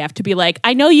on MJF to be like,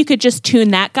 I know you could just tune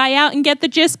that guy out and get the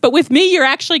gist, but with me, you're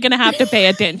actually going to have to pay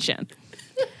attention.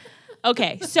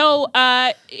 Okay, so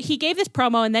he gave this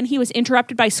promo, and then he was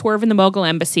interrupted by Swerve in the Mogul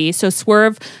Embassy. So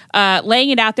Swerve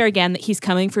laying it out there again that he's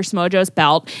coming for Samoa Joe's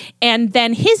belt. And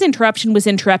then his interruption was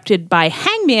interrupted by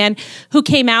Hangman, who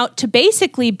came out to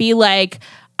basically be like,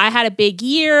 I had a big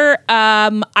year.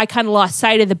 I kind of lost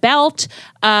sight of the belt,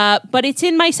 but it's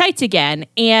in my sights again.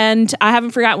 And I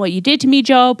haven't forgotten what you did to me,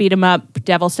 Joe. Beat him up,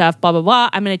 devil stuff, blah, blah, blah.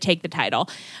 I'm going to take the title.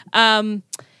 And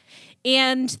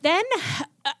then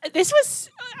this was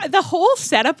the whole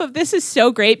setup of this is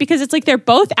so great because it's like they're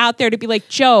both out there to be like,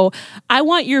 Joe, I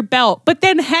want your belt. But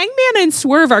then Hangman and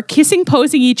Swerve are kissing,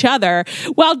 posing each other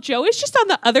while Joe is just on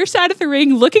the other side of the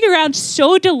ring looking around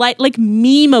so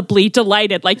memeably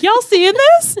delighted. Like, y'all seeing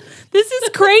this? This is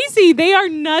crazy. They are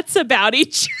nuts about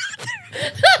each other.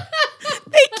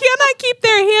 They cannot keep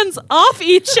their hands off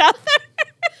each other.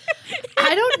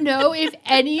 I don't know if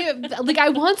any of I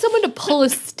want someone to pull a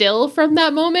still from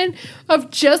that moment of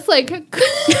just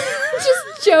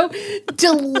just Joe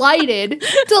delighted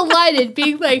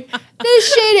being like,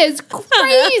 this shit is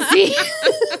crazy.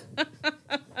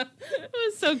 It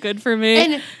was so good for me.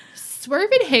 And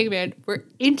Swerve and Hangman were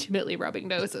intimately rubbing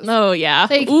noses. Oh yeah.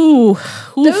 Ooh.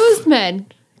 Those men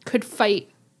could fight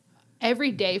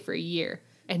every day for a year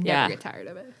and never get tired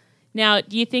of it. Now,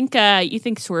 do you think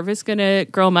Swerve is going to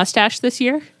grow a mustache this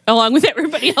year, along with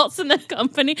everybody else in the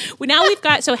company? Well, now we've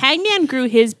got, so Hangman grew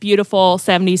his beautiful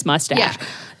 70s mustache. Yeah.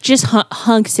 Just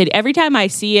hunks it. Every time I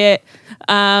see it,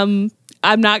 I'm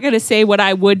not going to say what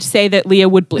I would say that Leah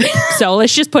would bleep. So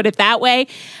let's just put it that way.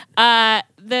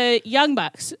 The Young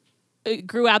Bucks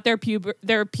grew out their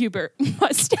puber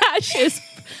mustaches.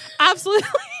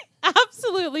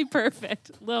 Absolutely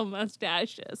perfect little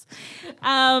mustaches.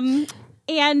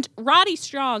 And Roddy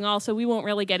Strong also, we won't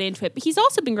really get into it, but he's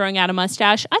also been growing out a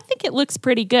mustache. I think it looks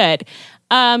pretty good.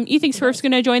 You think Swerve's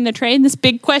going to join the train? This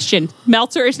big question.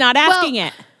 Meltzer is not asking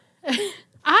it.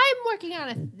 I'm working on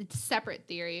a separate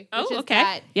theory. Which is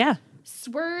that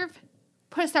Swerve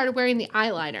started wearing the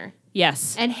eyeliner.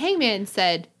 Yes. And Hangman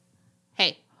said,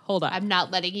 hey, hold on. I'm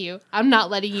not letting you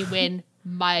win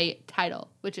my title,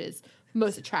 which is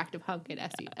most attractive hunk in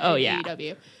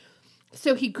AEW.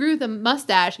 So he grew the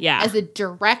mustache as a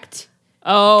direct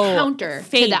counter to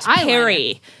the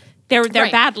eyeliner. They're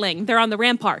battling. They're on the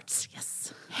ramparts.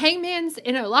 Yes. Hangman's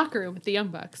in a locker room with the Young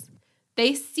Bucks.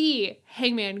 They see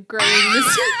Hangman growing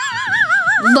this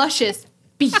luscious,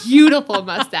 beautiful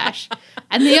mustache.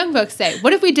 And the Young Bucks say,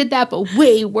 what if we did that, but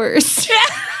way worse?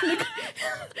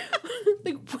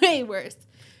 Way worse.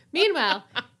 Meanwhile,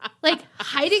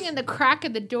 hiding in the crack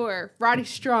of the door, Roddy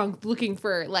Strong looking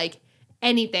for,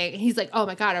 anything. And he's like, oh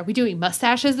my God, are we doing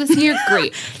mustaches this year?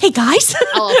 Great. Hey, guys.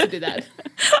 I'll also do that.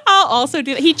 I'll also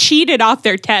do that. He cheated off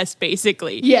their test,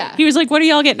 basically. Yeah. He was like, what are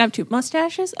y'all getting up to?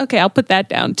 Mustaches? Okay, I'll put that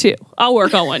down, too. I'll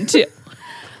work on one, too.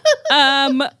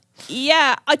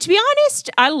 Yeah. To be honest,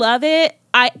 I love it.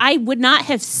 I would not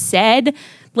have said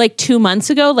 2 months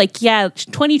ago,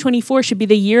 2024 should be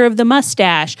the year of the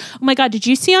mustache. Oh my God, did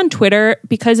you see on Twitter,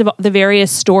 because of the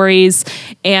various stories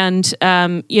and,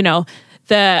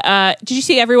 did you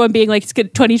see everyone being like,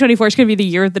 2024 is going to be the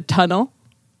year of the tunnel?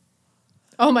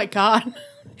 Oh my God.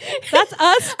 That's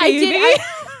us, baby.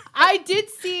 I did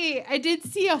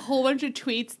see a whole bunch of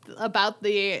tweets about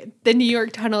the New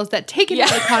York tunnels that, taken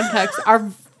out of context, are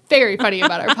very funny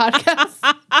about our podcast.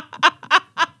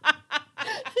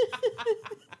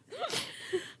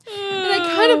 And I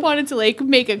kind of wanted to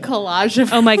make a collage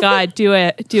of. Oh my God, do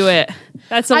it.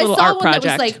 That's a little art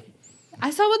project. I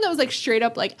saw one that was straight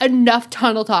up enough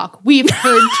tunnel talk. We've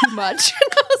heard too much.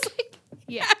 And I was like,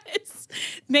 yes.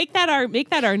 Make that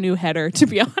our new header, to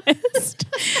be honest.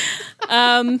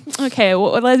 Okay,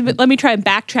 well, let me try and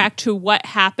backtrack to what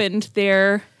happened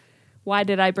there. Why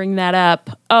did I bring that up?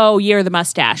 Oh, year of the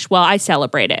mustache. Well, I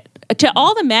celebrate it. To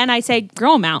all the men, I say,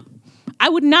 grow them out. I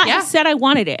would not have said I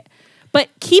wanted it. But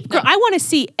I want to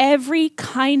see every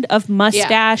kind of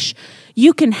mustache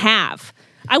you can have.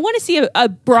 I want to see a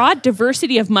broad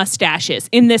diversity of mustaches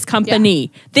in this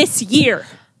company this year.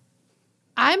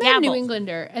 I'm a New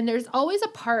Englander, and there's always a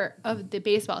part of the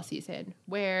baseball season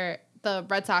where the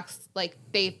Red Sox, like,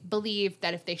 they believe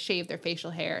that if they shave their facial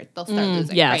hair, they'll start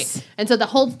losing, right? And so the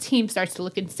whole team starts to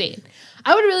look insane.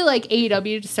 I would really like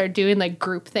AEW to start doing, like,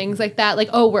 group things like that. Like,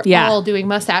 oh, we're all doing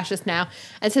mustaches now.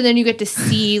 And so then you get to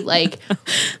see, like,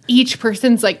 each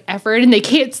person's, like, effort, and they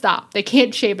can't stop. They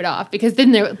can't shave it off because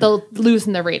then they'll lose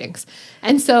in their ratings.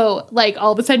 And so, like,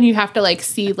 all of a sudden you have to, like,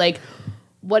 see, like,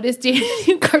 what is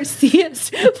Danny Garcia's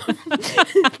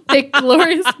thick,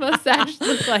 glorious mustache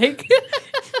look like?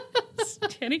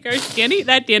 Danny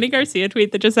Garcia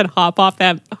tweet that just said hop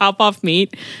off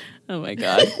meat. Oh my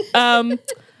God.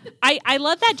 I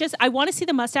love that. I want to see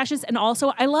the mustaches. And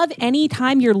also I love any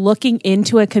time you're looking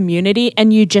into a community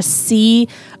and you just see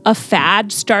a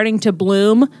fad starting to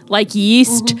bloom like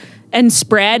yeast and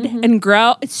spread and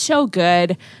grow. It's so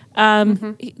good.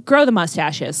 Grow the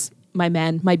mustaches. My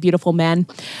beautiful men.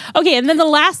 Okay, and then the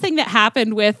last thing that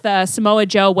happened with Samoa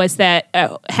Joe was that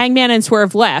Hangman and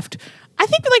Swerve left. I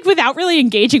think, like, without really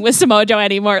engaging with Samoa Joe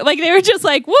anymore. Like, they were just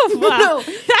like, woof, wow,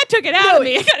 that took it out of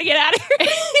me. I gotta get out of here.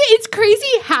 It's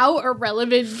crazy how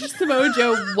irrelevant Samoa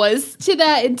Joe was to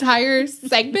that entire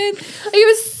segment. Like, it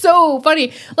was so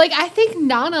funny. Like, I think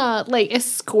Nana, like,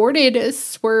 escorted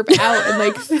Swerve out and,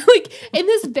 like in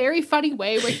this very funny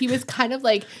way where he was kind of,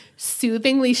 like,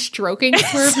 soothingly stroking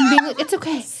Swerve and being like, it's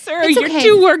okay. Sir, you're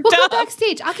too worked up. We'll go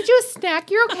backstage. I'll get you a snack.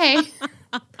 You're okay.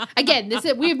 Again,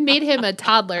 we've made him a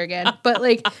toddler again, but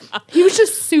like he was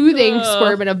just soothing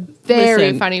Swerve in a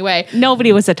very funny way.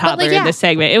 Nobody was a toddler in this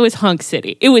segment. It was Hunk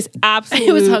City. It was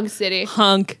absolutely Hunk City.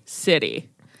 Hunk City.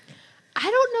 I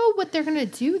don't know what they're gonna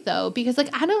do though, because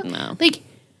like I don't know. Like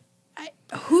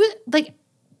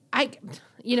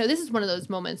this is one of those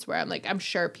moments where I'm like, I'm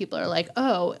sure people are like,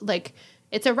 oh, like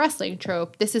it's a wrestling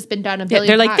trope. This has been done a billion times.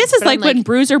 They're like, this is like when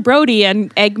Bruiser Brody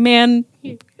and Eggman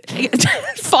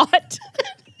fought.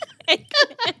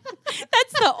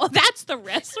 That's the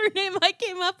wrestler name I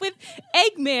came up with,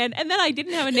 Eggman, and then I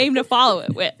didn't have a name to follow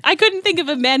it with. I couldn't think of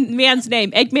a man's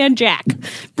name, Eggman Jack.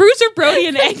 Bruiser Brody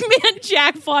and Eggman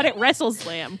Jack fought at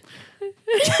WrestleSlam.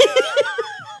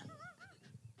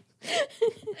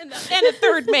 and a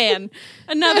third man,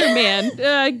 another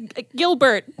man,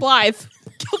 Gilbert Blythe.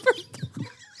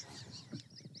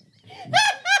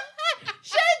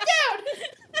 Shut it down.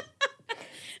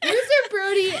 Bruiser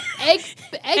Brody,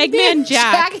 Eggman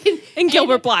Jack and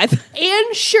Gilbert Blythe.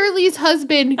 And Shirley's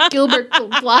husband, Gilbert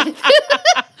Blythe.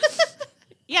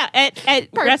 Yeah, at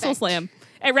WrestleSlam.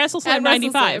 At WrestleSlam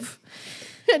 95.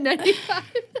 At 95.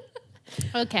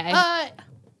 Okay.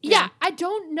 Yeah, I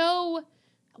don't know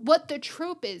what the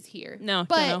trope is here. No,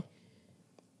 but don't know.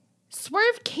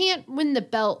 Swerve can't win the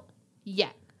belt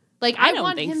yet. Like, I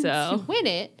want him to win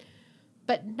it,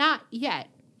 but not yet.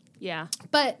 Yeah.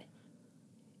 But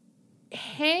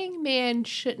Hangman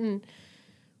shouldn't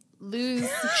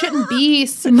be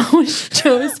Samoa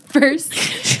Joe's first.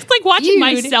 It's like watching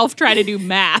myself try to do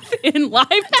math in live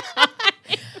time.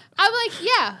 I'm like,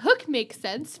 yeah, Hook makes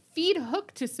sense. Feed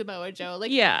Hook to Samoa Joe.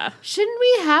 Like, yeah. Shouldn't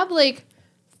we have like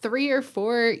 3 or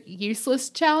 4 useless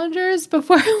challengers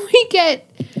before we get?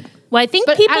 Well, I think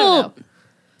people.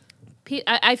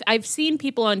 I've seen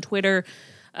people on Twitter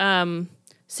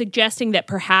suggesting that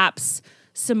perhaps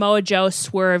Samoa Joe,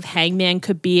 Swerve, Hangman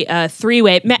could be a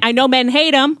 3-way. I know men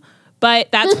hate them, but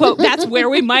that's where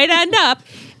we might end up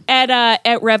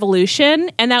at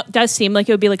Revolution, and that does seem like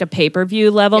it would be like a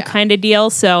pay-per-view level kind of deal.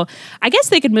 So I guess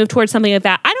they could move towards something like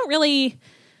that. I don't really.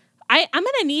 I'm going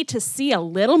to need to see a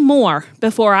little more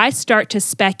before I start to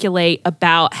speculate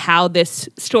about how this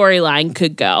storyline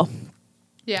could go.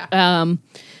 Yeah.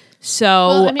 So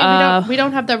well, I mean, we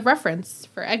don't have the reference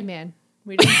for Eggman.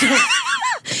 We don't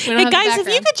hey guys, if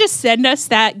you could just send us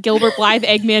that Gilbert Blythe,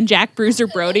 Eggman, Jack, Bruiser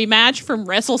Brody match from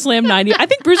WrestleSlam 90. I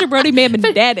think Bruiser Brody may have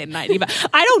been dead in 95.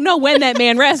 I don't know when that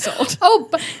man wrestled.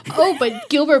 But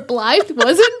Gilbert Blythe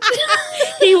wasn't?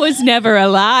 He was never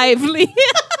alive.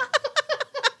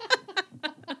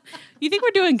 You think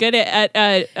we're doing good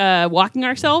at walking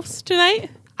ourselves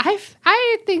tonight? I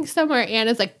think somewhere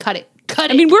Anna's like, cut it.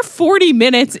 I mean, we're 40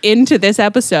 minutes into this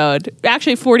episode.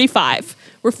 Actually, 45.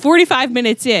 We're 45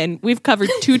 minutes in. We've covered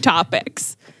 2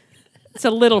 topics. It's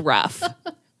a little rough.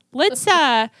 Let's,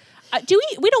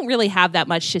 we don't really have that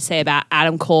much to say about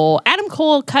Adam Cole. Adam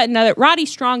Cole cut another, Roddy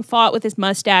Strong fought with his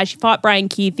mustache. He fought Brian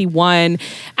Keith. He won.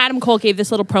 Adam Cole gave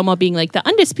this little promo being like, the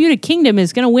Undisputed Kingdom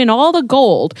is going to win all the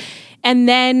gold. And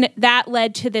then that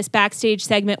led to this backstage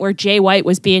segment where Jay White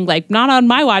was being like, not on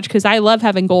my watch because I love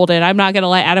having gold and I'm not going to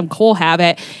let Adam Cole have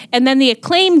it. And then the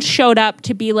Acclaimed showed up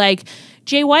to be like,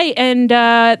 Jay White and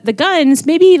the Guns,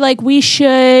 maybe like we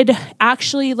should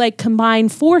actually like combine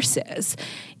forces.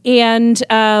 And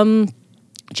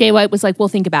Jay White was like, we'll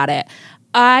think about it.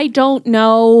 I don't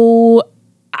know.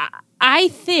 I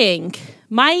think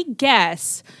my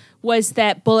guess was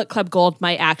that Bullet Club Gold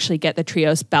might actually get the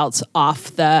trios belts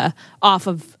off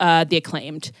of the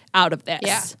Acclaimed out of this.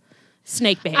 Yeah.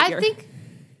 Snake behavior.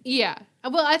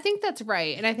 I think that's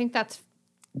right. And I think that's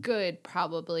good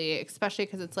probably, especially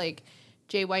because it's like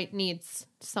Jay White needs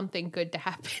something good to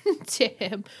happen to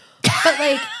him. But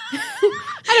like,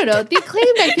 I don't know. The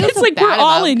Acclaimed, I feel it's so like bad we're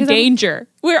all in about, danger.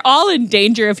 We're all in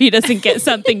danger if he doesn't get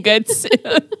something good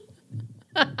soon.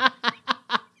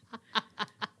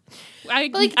 I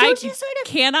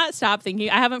cannot stop thinking.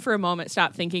 I haven't for a moment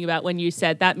stopped thinking about when you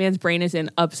said that man's brain is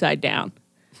in upside down.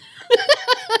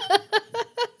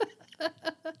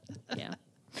 Yeah,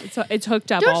 it's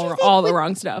hooked up all the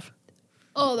wrong stuff.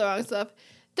 All the wrong stuff.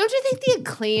 Don't you think the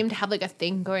Acclaimed have like a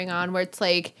thing going on where it's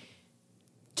like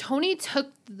Tony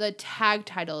took the tag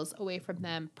titles away from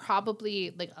them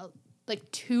probably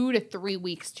like 2 to 3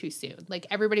 weeks too soon. Like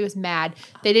everybody was mad.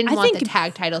 They didn't want the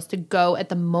tag titles to go at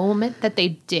the moment that they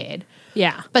did.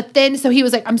 Yeah. But then, so he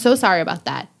was like, I'm so sorry about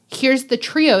that. Here's the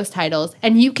trios titles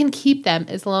and you can keep them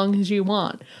as long as you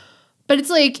want. But it's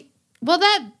like, well,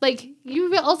 that like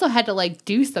you also had to like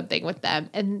do something with them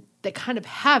and they kind of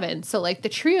haven't. So like the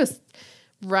trios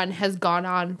run has gone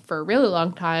on for a really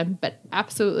long time, but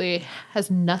absolutely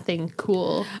has nothing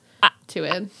cool to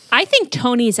it. I think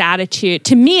Tony's attitude,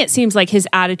 to me, it seems like his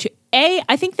attitude,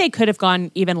 I think they could have gone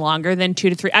even longer than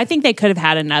 2 to 3. I think they could have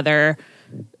had another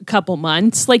couple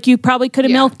months. Like you probably could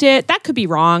have milked it. That could be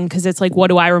wrong because it's like, what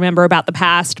do I remember about the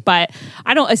past? But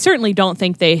I certainly don't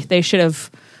think they should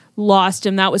have lost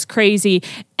him. That was crazy.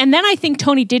 And then I think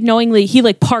Tony did knowingly, he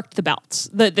like parked the belts,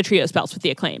 the trios belts with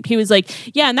the Acclaimed. He was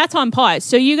like, yeah, and that's on pause.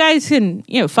 So you guys can,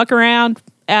 fuck around,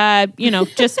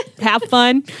 just have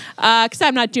fun. Cause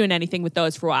I'm not doing anything with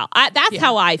those for a while. That's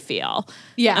how I feel.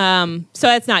 Yeah. So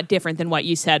that's not different than what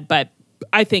you said, but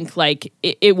I think like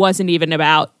it wasn't even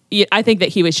about, I think that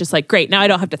he was just like, great, now I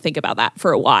don't have to think about that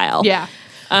for a while. Yeah.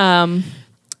 And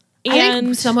I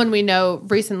think someone we know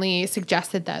recently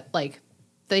suggested that like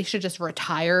they should just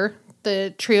retire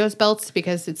the trios belts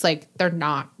because it's like they're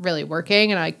not really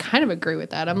working. And I kind of agree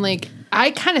with that. I'm like,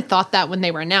 I kind of thought that when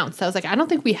they were announced. I was like, I don't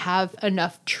think we have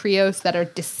enough trios that are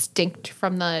distinct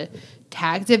from the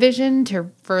tag division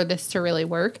for this to really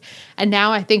work. And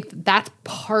now I think that's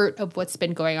part of what's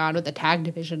been going on with the tag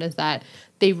division is that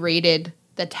they rated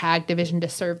the tag division to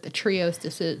serve the trios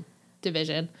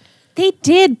division. They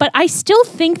did, but I still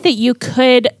think that you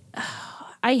could.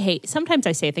 Sometimes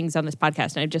I say things on this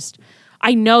podcast and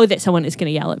I know that someone is going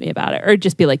to yell at me about it or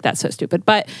just be like, that's so stupid.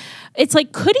 But it's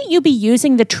like, couldn't you be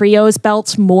using the trios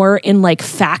belts more in like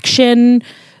faction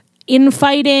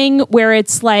infighting where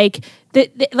it's like,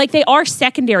 like they are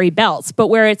secondary belts, but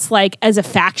where it's like as a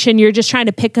faction, you're just trying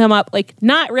to pick them up, like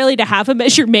not really to have them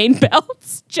as your main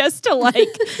belts, just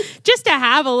to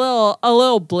have a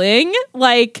little bling.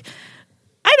 Like,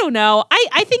 I don't know.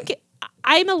 I think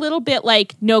I'm a little bit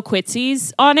like no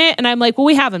quitsies on it. And I'm like, well,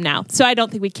 we have them now. So I don't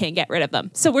think we can get rid of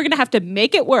them. So we're going to have to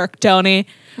make it work, Tony.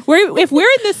 If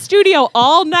we're in the studio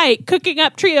all night cooking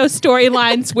up trio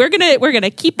storylines, we're going to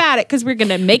keep at it because we're going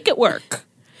to make it work.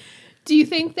 Do you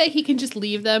think that he can just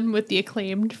leave them with the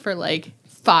Acclaimed for like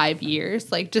 5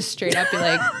 years? Like just straight up be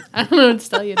like, I don't know what to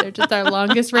tell you. They're just our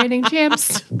longest reigning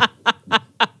champs.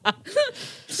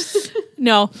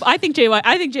 No, I think Jay White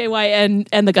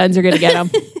and the Guns are going to get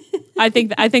him. I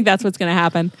think that's what's going to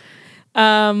happen.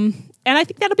 And I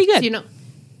think that'll be good. So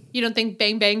you don't think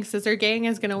Bang Bang Scissor Gang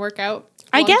is going to work out?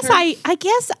 I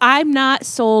guess I'm not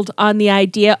sold on the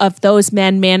idea of those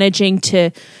men managing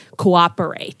to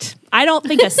cooperate. I don't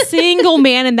think a single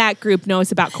man in that group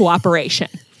knows about cooperation,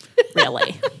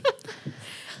 really.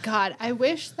 God, I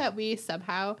wish that we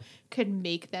somehow could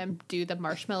make them do the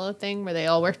marshmallow thing where they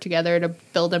all work together to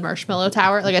build a marshmallow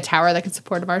tower, like a tower that could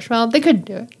support a marshmallow. They couldn't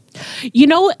do it.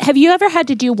 Have you ever had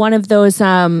to do one of those,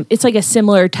 it's like a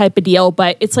similar type of deal,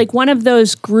 but it's like one of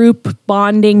those group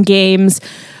bonding games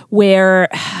where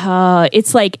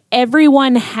it's like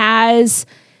everyone has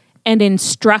an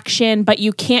instruction, but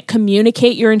you can't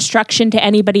communicate your instruction to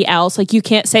anybody else. Like you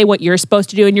can't say what you're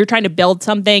supposed to do and you're trying to build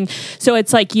something. So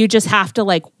it's like you just have to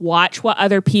like watch what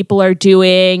other people are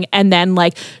doing and then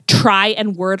like try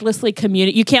and wordlessly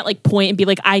communicate. You can't like point and be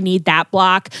like, I need that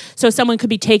block. So someone could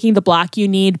be taking the block you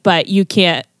need, but you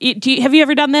can't. Have you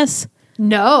ever done this?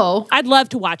 No. I'd love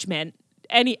to watch men.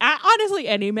 Honestly,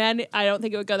 any men. I don't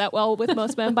think it would go that well with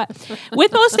most men, but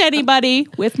with most anybody.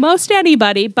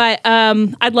 But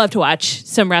I'd love to watch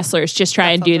some wrestlers just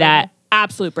try and do that.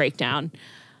 absolute breakdown.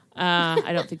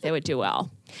 I don't think they would do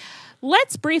well.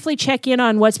 Let's briefly check in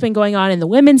on what's been going on in the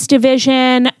women's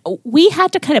division. We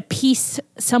had to kind of piece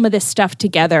some of this stuff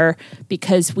together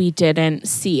because we didn't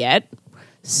see it.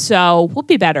 So we'll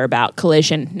be better about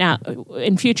Collision now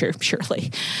in future,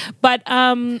 surely. But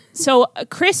so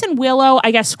Chris and Willow,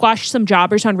 I guess, squashed some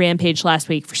jobbers on Rampage last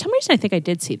week. For some reason, I think I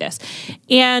did see this.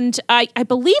 And I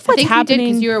believe what's happening... you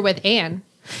did because you were with Anne.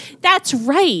 That's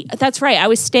right. I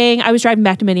was driving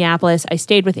back to Minneapolis. I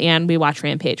stayed with Anne. We watched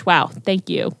Rampage. Wow. Thank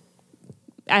you.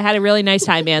 I had a really nice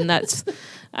time, Anne.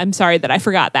 I'm sorry that I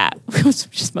forgot that. I was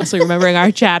just mostly remembering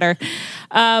our chatter.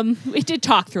 We did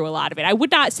talk through a lot of it. I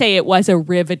would not say it was a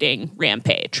riveting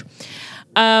Rampage.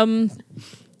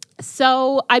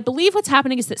 So I believe what's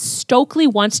happening is that Stokely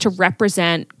wants to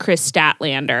represent Chris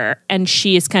Statlander, and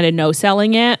she is kind of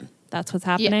no-selling it. That's what's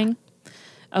happening?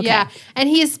 Yeah. Okay. Yeah, and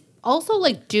he's also,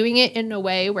 like, doing it in a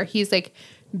way where he's, like,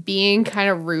 being kind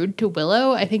of rude to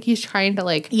Willow. I think he's trying to,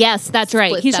 like... Yes, that's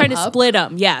right. He's trying to split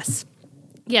them, yes.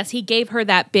 Yes, he gave her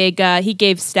that big, he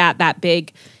gave Stat that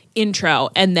big intro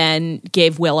and then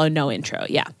gave Willow no intro.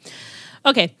 Yeah.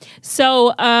 Okay.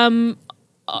 So,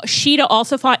 Sheeta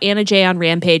also fought Anna Jay on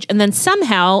Rampage. And then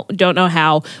somehow, don't know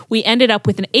how, we ended up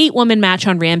with an 8-woman match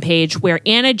on Rampage where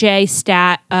Anna Jay,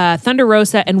 Stat, Thunder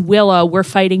Rosa, and Willow were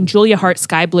fighting Julia Hart,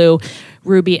 Sky Blue,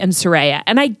 Ruby, and Soraya.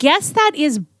 And I guess that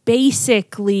is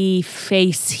basically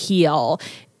face heel,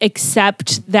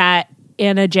 except that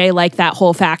Anna Jay, like that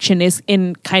whole faction, is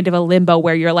in kind of a limbo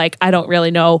where you're like, I don't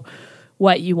really know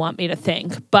what you want me to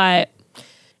think. But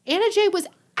Anna Jay was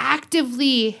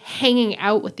actively hanging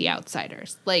out with the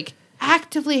outsiders, like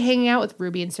actively hanging out with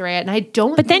Ruby and Soraya, and I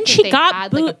don't. But then she got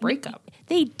had like a breakup.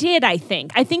 They did, I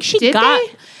think. I think she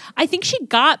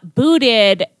got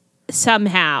booted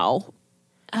somehow.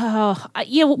 Oh,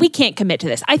 yeah, well, we can't commit to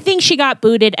this. I think she got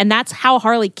booted, and that's how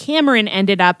Harley Cameron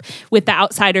ended up with the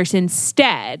outsiders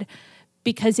instead,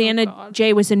 because Anna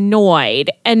Jay was annoyed.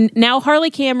 And now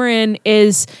Harley Cameron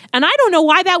is, and I don't know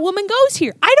why that woman goes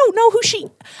here. I don't know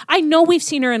I know we've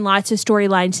seen her in lots of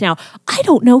storylines now. I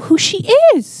don't know who she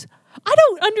is. I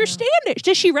don't understand it.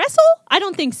 Does she wrestle? I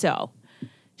don't think so.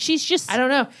 She's just, I don't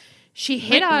know. She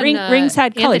hit on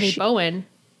ringside Anthony Bowen.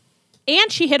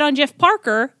 And she hit on Jeff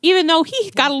Parker, even though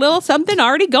he got a little something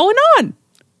already going on.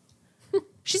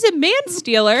 She's a man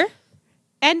stealer,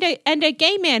 and a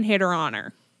gay man hit her on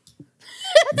her.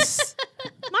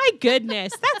 My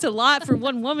goodness, that's a lot for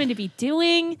one woman to be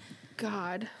doing.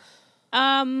 God. Well,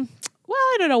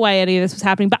 I don't know why any of this was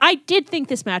happening, but I did think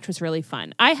this match was really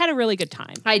fun. I had a really good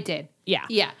time. I did. Yeah.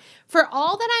 Yeah. For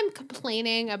all that I'm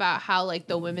complaining about how, like,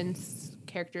 the women's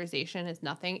characterization is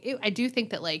nothing, I do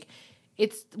think that, like,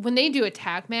 it's when they do a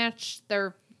tag match,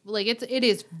 they're like, it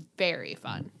is very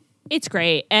fun. It's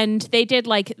great. And they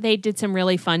did some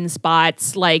really fun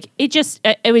spots. Like, it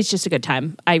was just a good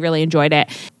time. I really enjoyed it.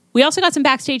 We also got some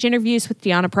backstage interviews with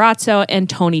Deonna Purrazzo and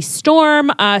Toni Storm.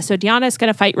 So Deonna's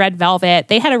going to fight Red Velvet.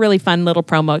 They had a really fun little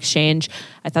promo exchange.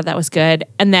 I thought that was good.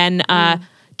 And then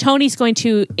Tony's going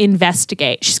to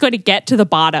investigate. She's going to get to the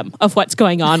bottom of what's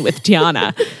going on with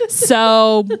Deonna.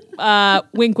 So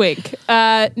wink, wink.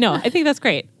 No, I think that's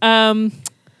great.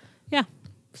 Yeah.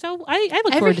 So I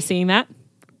look forward to seeing that.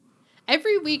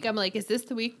 Every week I'm like, is this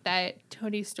the week that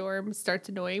Toni Storm starts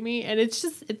annoying me? And it's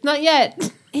not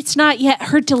yet. It's not yet.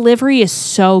 Her delivery is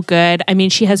so good. I mean,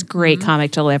 she has great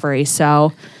comic delivery,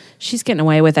 so she's getting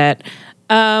away with it.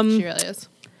 She really is.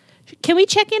 Can we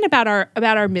check in about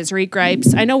our misery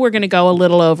gripes? I know we're going to go a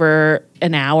little over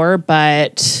an hour,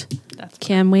 but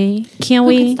can we? Who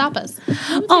can stop us?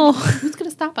 Who's going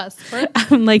to stop us?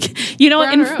 I'm like,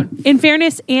 in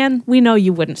fairness, Anne, we know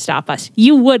you wouldn't stop us.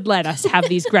 You would let us have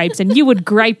these gripes, and you would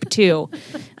gripe too.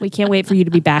 We can't wait for you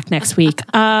to be back next week.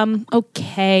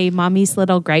 Okay, Mommy's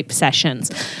little gripe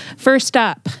sessions. First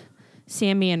up,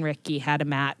 Sammy and Ricky had a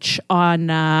match on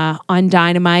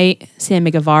Dynamite.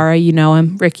 Sammy Guevara, you know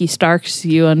him. Ricky Starks,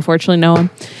 you unfortunately know him.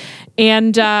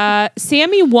 And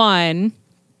Sammy won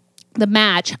the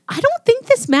match. I don't think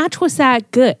this match was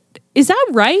that good. Is that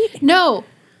right? No,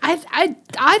 I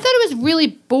thought it was really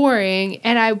boring,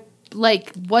 and I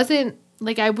wasn't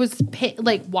I was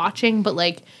watching,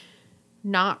 but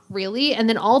not really. And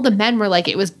then all the men were like,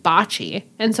 it was botchy,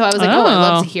 and so I was like, oh, I'd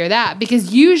love to hear that,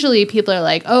 because usually people are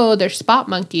like, oh, they're spot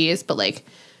monkeys, but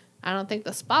I don't think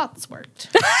the spots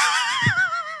worked.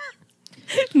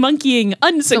 Monkeying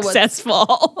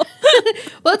unsuccessful.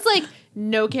 Well, it's like,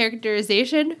 no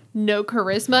characterization, no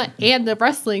charisma, and the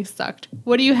wrestling sucked.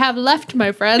 What do you have left,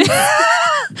 my friend?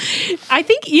 I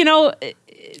think,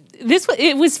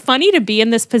 it was funny to be in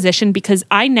this position, because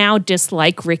I now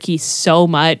dislike Ricky so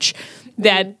much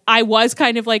that I was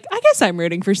kind of like, I guess I'm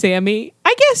rooting for Sammy.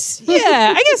 I guess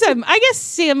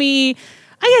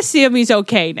Sammy's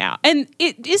okay now. And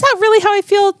is that really how I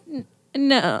feel?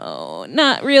 No,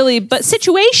 not really. But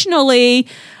situationally,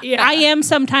 I am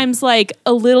sometimes like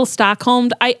a little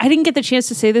Stockholmed. I didn't get the chance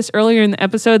to say this earlier in the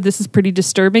episode. This is pretty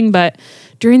disturbing. But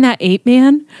during that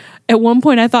 8-man, at one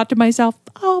point I thought to myself,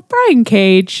 oh, Brian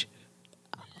Cage.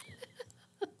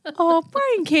 Oh,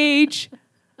 Brian Cage.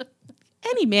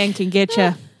 Any man can get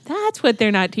you. That's what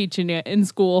they're not teaching you in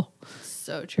school.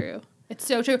 So true. It's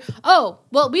so true. Oh,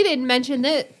 well, we didn't mention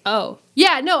this. Oh,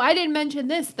 yeah, no, I didn't mention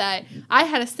this, that I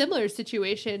had a similar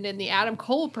situation in the Adam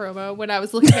Cole promo when I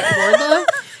was looking at Wardlow.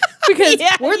 Because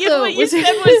Wardlow what you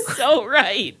said was so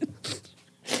right.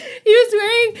 He was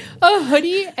wearing a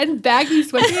hoodie and baggy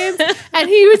sweatpants, and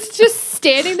he was just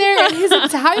standing there, and his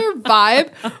entire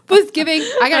vibe was giving,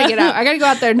 I gotta get out. I gotta go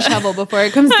out there and shovel before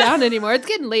it comes down anymore. It's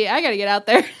getting late. I gotta get out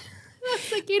there. I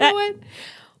was like, you know what?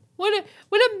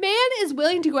 When a man is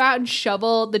willing to go out and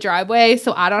shovel the driveway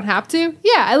so I don't have to,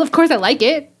 of course I like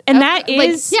it. And that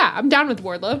is... Like, I'm down with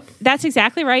Wardlow. That's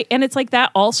exactly right. And it's like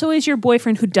that also is your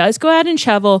boyfriend who does go out and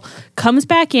shovel, comes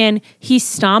back in, he's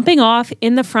stomping off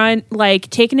in the front, like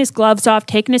taking his gloves off,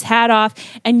 taking his hat off,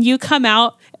 and you come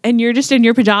out and you're just in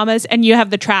your pajamas and you have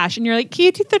the trash. And you're like, can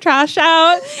you take the trash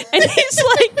out? And he's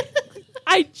like...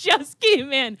 I just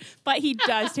came in, but he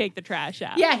does take the trash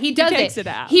out. Yeah, he does he takes it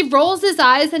out. He rolls his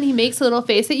eyes and he makes a little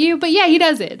face at you, but he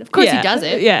does it. Of course he does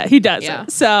it. Yeah, he does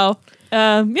it. So,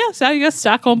 so I guess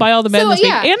Stockholm by all the men this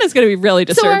week. Anna's going to be really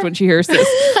disturbed when she hears this.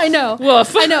 I know.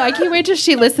 Woof. I know. I can't wait till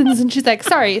she listens and she's like,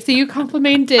 sorry, so you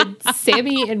complimented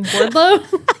Sammy and Wardlow?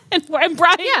 and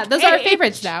Brian Yeah, those are our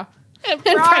favorites now. And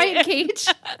Brian Cage.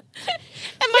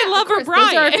 and my lover Brian.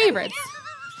 Those are our favorites.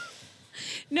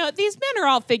 No, these men are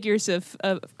all figures of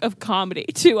comedy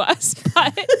to us,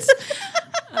 but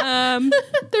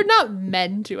they're not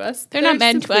men to us. They're not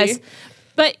men to us.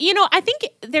 But I think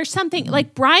there's something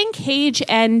like Brian Cage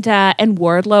and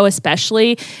Wardlow,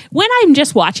 especially when I'm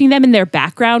just watching them in their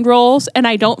background roles, and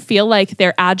I don't feel like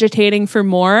they're agitating for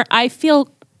more. I feel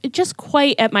just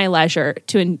quite at my leisure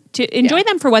to enjoy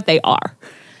them for what they are: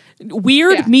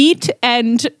 weird meat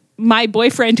and my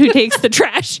boyfriend who takes the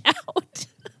trash out.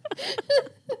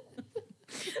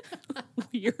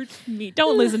 Weird meat.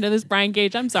 Don't listen to this, Brian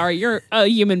Cage. I'm sorry. You're a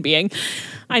human being.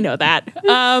 I know that.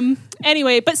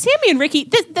 Anyway, but Sammy and Ricky,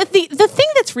 the thing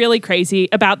that's really crazy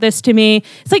about this to me,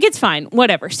 it's like, it's fine.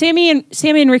 Whatever. Sammy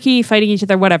and Ricky fighting each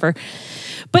other, whatever.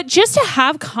 But just to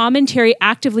have commentary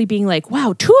actively being like,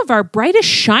 wow, two of our brightest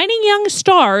shining young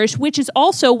stars, which is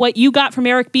also what you got from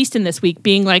Eric Beeston this week,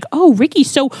 being like, oh, Ricky's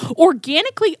so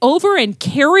organically over and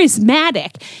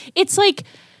charismatic. It's like,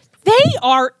 they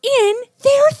are in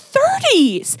their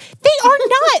 30s. They are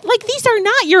not, like, these are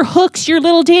not your Hooks, your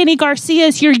little Danny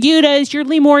Garcias, your Yutas, your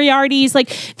Lee Moriartys. Like,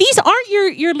 these aren't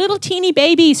your little teeny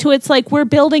babies who it's like, we're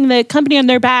building the company on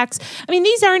their backs. I mean,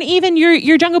 these aren't even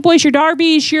your Jungle Boys, your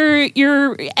Darbys,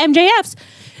 your MJFs.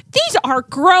 These are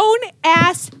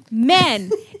grown-ass men.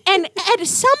 And at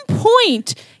some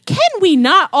point, can we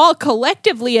not all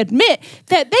collectively admit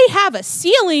that they have a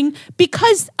ceiling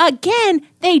because, again,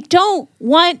 they don't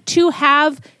want to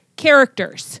have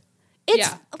characters? It's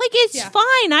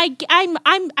fine.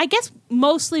 I guess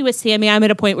mostly with Sammy, I'm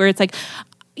at a point where it's like,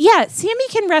 Sammy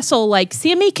can wrestle. Like,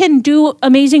 Sammy can do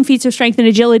amazing feats of strength and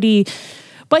agility,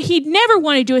 but he'd never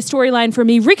want to do a storyline for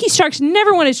me. Ricky Starks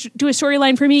never want to do a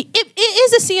storyline for me. It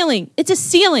is a ceiling. It's a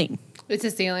ceiling. It's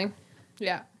a ceiling.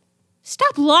 Yeah.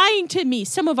 Stop lying to me.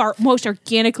 Some of our most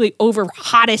organically over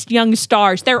hottest young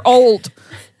stars. They're old.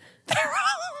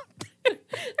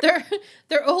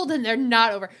 They're old and they're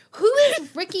not over. Who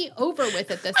is Ricky over with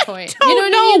at this point? You know what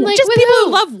I mean? Like, just people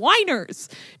who who love whiners.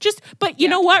 But you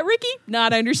know what, Ricky?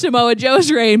 Not under Samoa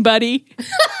Joe's reign, buddy.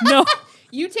 No.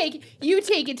 You take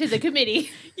it to the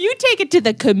committee. You take it to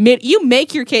the committee. You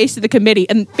make your case to the committee,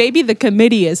 and baby, the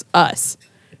committee is us.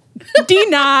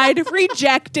 Denied,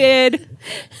 rejected.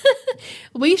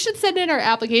 We should send in our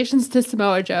applications to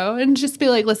Samoa Joe and just be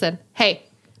like, listen, hey,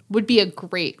 would be a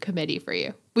great committee for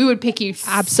you. We would pick you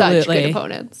such good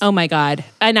opponents. Oh my God.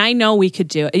 And I know we could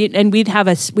do it. And we have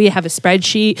a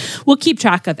spreadsheet. We'll keep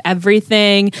track of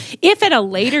everything. If at a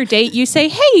later date you say,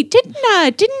 hey,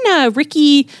 didn't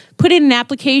Ricky put in an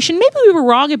application? Maybe we were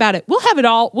wrong about it. We'll have it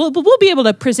all. We'll be able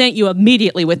to present you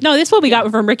immediately with, no, this is what we got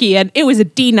from Ricky. And it was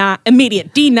a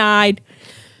immediate denied.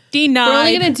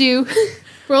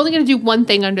 We're only gonna do one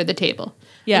thing under the table.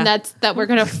 Yeah. And that's that we're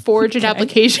going to forge an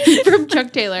application from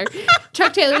Chuck Taylor.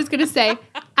 Chuck Taylor is going to say,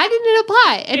 I didn't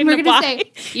apply. And we're going to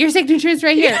say, your signature is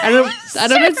right here. I don't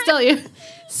know what to tell you.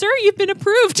 Sir, you've been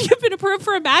approved. You've been approved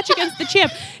for a match against the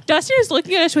champ. Dustin is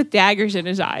looking at us with daggers in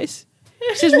his eyes.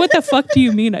 He says, what the fuck do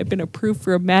you mean I've been approved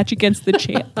for a match against the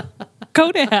champ? Go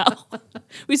to hell.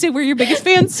 We say, we're your biggest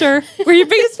fans, sir. We're your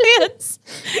biggest fans.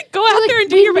 Go out there and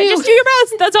do your best. Just do your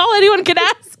best. That's all anyone can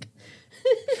ask.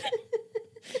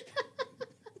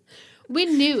 We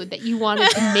knew that you wanted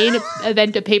to main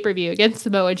event a pay-per-view against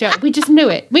Samoa Joe. We just knew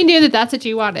it. We knew that that's what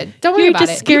you wanted. Don't worry about it. You were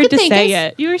just scared to say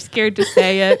it. You were scared to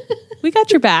say it. We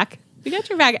got your back. We got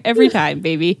your back every time,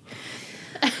 baby.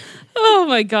 Oh,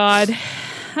 my God.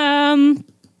 And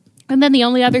then the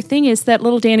only other thing is that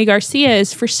little Danny Garcia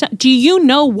is do you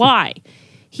know why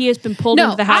he has been pulled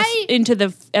into the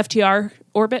FTR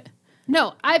orbit?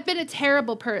 No, I've been a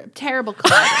terrible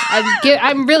collider.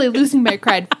 I'm really losing my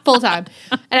cred full time.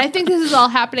 And I think this is all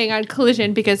happening on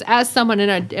Collision because as someone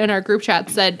in our group chat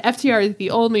said, FTR is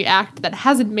the only act that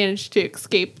hasn't managed to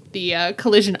escape the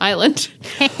Collision Island.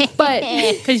 But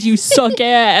because you suck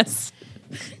ass.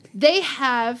 They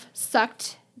have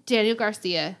sucked Daniel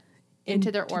Garcia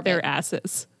into their orbit. Their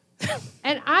asses.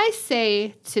 And I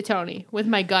say to Tony, with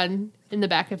my gun in the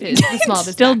back of the small of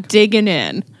his still back, digging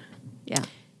in. Yeah.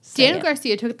 Daniel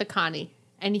Garcia took the Connie,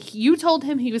 and you told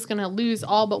him he was going to lose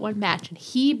all but one match, and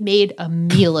he made a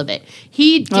meal of it.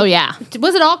 Oh, yeah.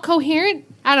 Was it all coherent?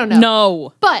 I don't know.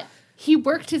 No. But he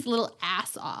worked his little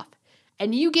ass off.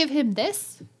 And you give him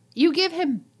this? You give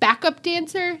him backup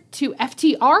dancer to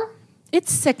FTR?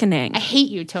 It's sickening. I hate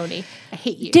you, Tony. I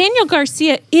hate you. Daniel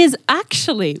Garcia is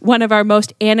actually one of our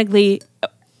most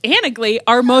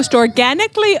our most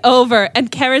organically over and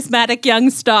charismatic young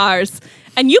stars.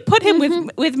 And you put him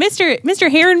with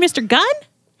Mr. Hair and Mr. Gunn?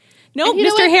 No,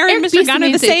 Mr. Hair and Mr. Gunn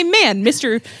are the same man.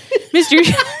 Mr. Mr.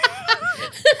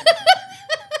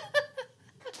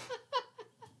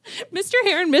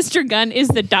 Hair and Mr. Gunn is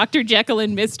the Dr. Jekyll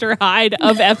and Mr. Hyde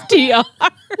of FTR.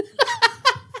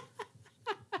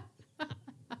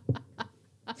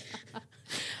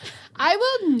 I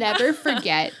will never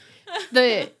forget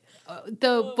the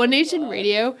One Nation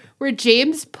Radio where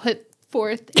James put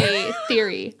forth a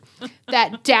theory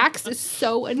that Dax is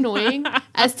so annoying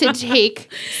as to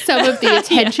take some of the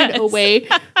attention away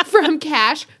from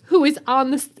Cash, who is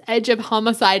on the edge of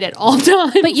homicide at all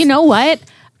times. But you know what?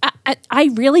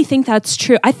 I really think that's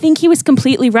true. I think he was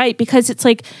completely right because it's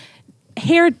like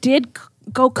Hair did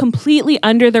go completely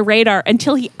under the radar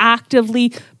until he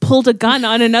actively pulled a gun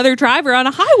on another driver on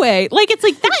a highway. Like, it's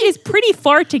like that is pretty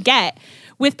far to get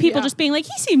with people just being like,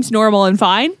 he seems normal and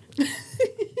fine.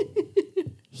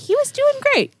 He was doing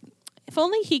great. If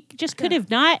only he just could have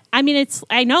not. I mean,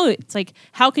 I know it's like,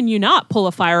 how can you not pull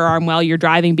a firearm while you're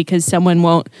driving because someone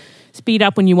won't speed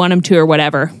up when you want him to or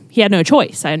whatever? He had no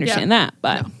choice. I understand that,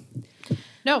 but.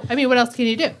 No, I mean, what else can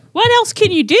you do? What else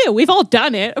can you do? We've all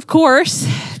done it, of course.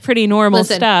 Pretty normal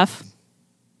stuff.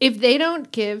 If they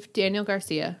don't give Daniel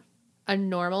Garcia a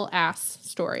normal ass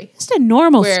story. Just a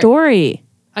normal story.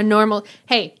 A normal.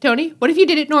 Hey, Tony, what if you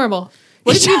did it normal?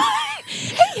 What if you?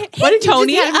 What if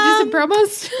Tony? You just had some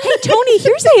promos? Hey, Tony,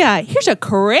 here's a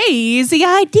crazy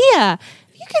idea.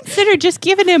 You consider just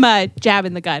giving him a jab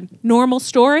in the gun. Normal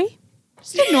story.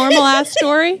 Just a normal ass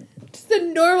story. Just a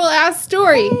normal ass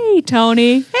story. Hey,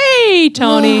 Tony.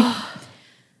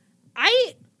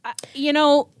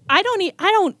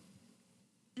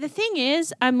 The thing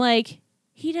is, I'm like,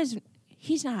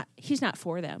 he's not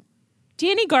for them.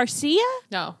 Danny Garcia?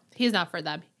 No, he's not for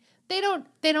them. They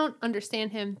don't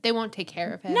understand him. They won't take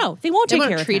care of him. No, they won't take care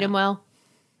of him. They won't treat him well.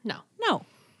 No. No.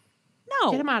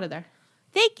 Get him out of there.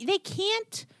 They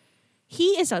can't.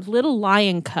 He is a little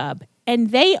lion cub,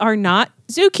 and they are not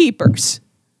zookeepers.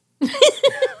 They're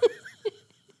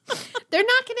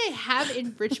not going to have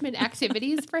enrichment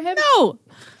activities for him? No.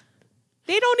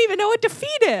 They don't even know what to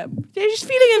feed him. They're just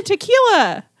feeding him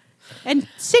tequila and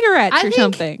cigarettes or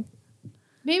something.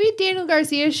 Maybe Daniel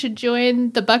Garcia should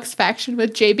join the Bucks faction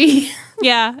with JB.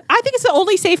 Yeah, I think it's the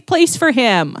only safe place for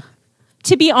him.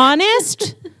 To be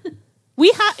honest,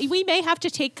 we may have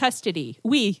to take custody.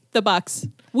 We, the Bucks.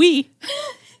 We,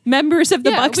 members of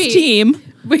the Bucks team.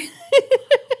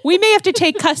 We may have to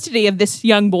take custody of this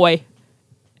young boy.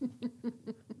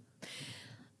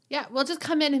 Yeah, we'll just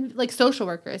come in and like social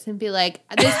workers and be like,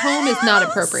 this home is not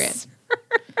appropriate.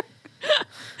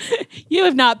 You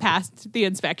have not passed the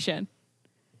inspection.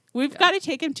 We've got to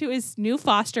take him to his new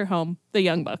foster home, the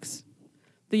Young Bucks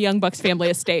family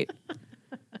estate.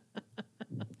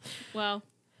 Well,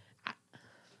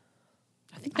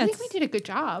 I think we did a good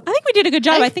job. I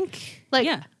think,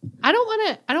 I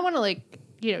don't want to like,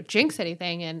 jinx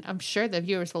anything, and I'm sure the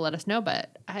viewers will let us know,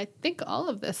 but I think all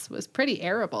of this was pretty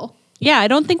airable. Yeah, I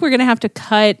don't think we're going to have to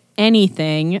cut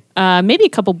anything. Maybe a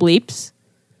couple bleeps.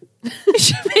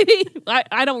 Maybe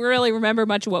I don't really remember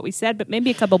much of what we said, but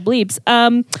maybe a couple bleeps.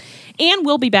 And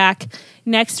we'll be back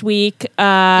next week.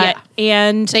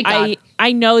 And Thank God.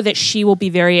 I know that she will be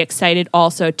very excited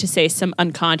also to say some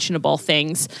unconscionable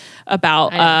things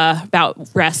about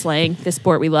wrestling, the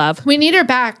sport we love. We need her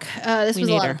back. This was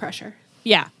a lot of pressure.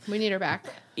 Yeah. We need her back.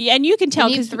 Yeah, and you can tell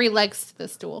We need because 3 legs to the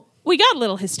stool. we got a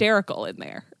little hysterical in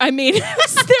there. I mean,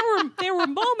 there were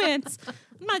moments.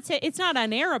 I'm not saying it's not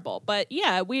unairable, but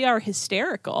yeah, we are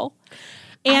hysterical.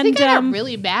 And I think I got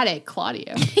really mad at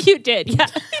Claudia. you did, yeah.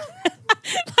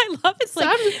 I love it. It's like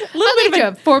I'd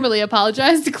like to formally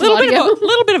apologize to Claudia.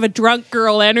 little bit of a drunk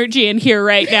girl energy in here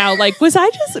right now. Like, was I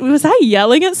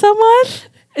yelling at someone?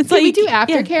 It's Can we do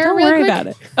aftercare don't real worry quick? about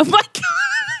it. Oh my God.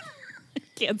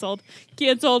 Canceled.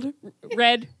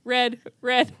 Red.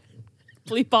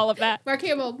 Bleep all of that. Mark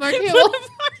Hamill.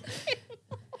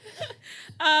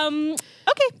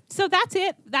 Okay, so that's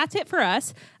it. That's it for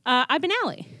us. I've been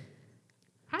Allie.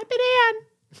 I've been Anne.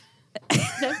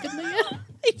 I've been Leah.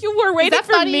 You were waiting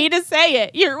for funny? me to say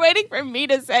it. You're waiting for me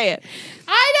to say it.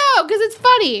 I know, because it's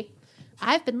funny.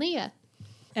 I've been Leah.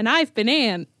 And I've been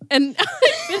Anne. And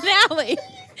I've been Allie.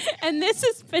 And this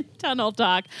has been Tunnel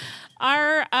Talk.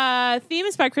 Our theme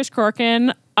is by Chris Corkin.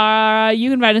 You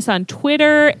can find us on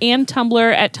Twitter and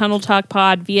Tumblr at Tunnel Talk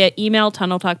Pod via email,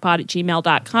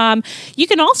 tunneltalkpod@gmail.com. You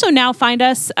can also now find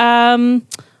us on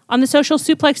the Social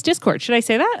Suplex Discord. Should I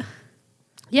say that?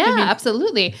 Yeah,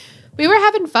 absolutely. We were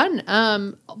having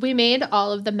fun. We made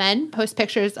all of the men post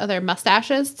pictures of their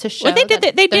mustaches to show They did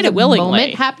it willingly.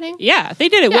 Moment happening. Yeah, they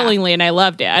did it willingly, and I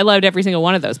loved it. I loved every single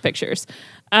one of those pictures.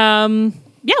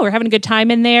 Yeah, we're having a good time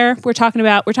in there. We're talking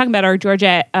about our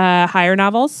Georgia Hire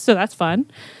novels, so that's fun.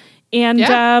 And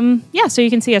so you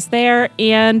can see us there,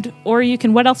 or you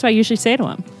can. What else do I usually say to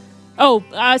them? Oh,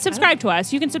 subscribe to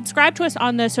us. You can subscribe to us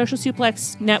on the Social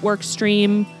Suplex Network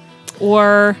stream,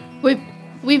 or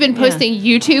we've been posting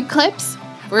YouTube clips.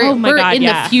 We're in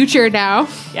the future now.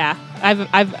 Yeah,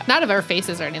 I've not of our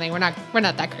faces or anything. We're not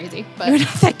that crazy, but we're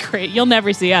not that great. You'll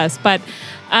never see us, but.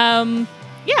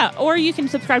 Yeah, or you can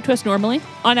subscribe to us normally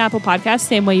on Apple Podcasts,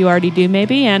 same way you already do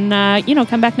maybe, and,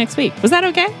 come back next week. Was that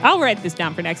okay? I'll write this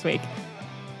down for next week.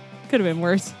 Could have been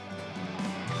worse.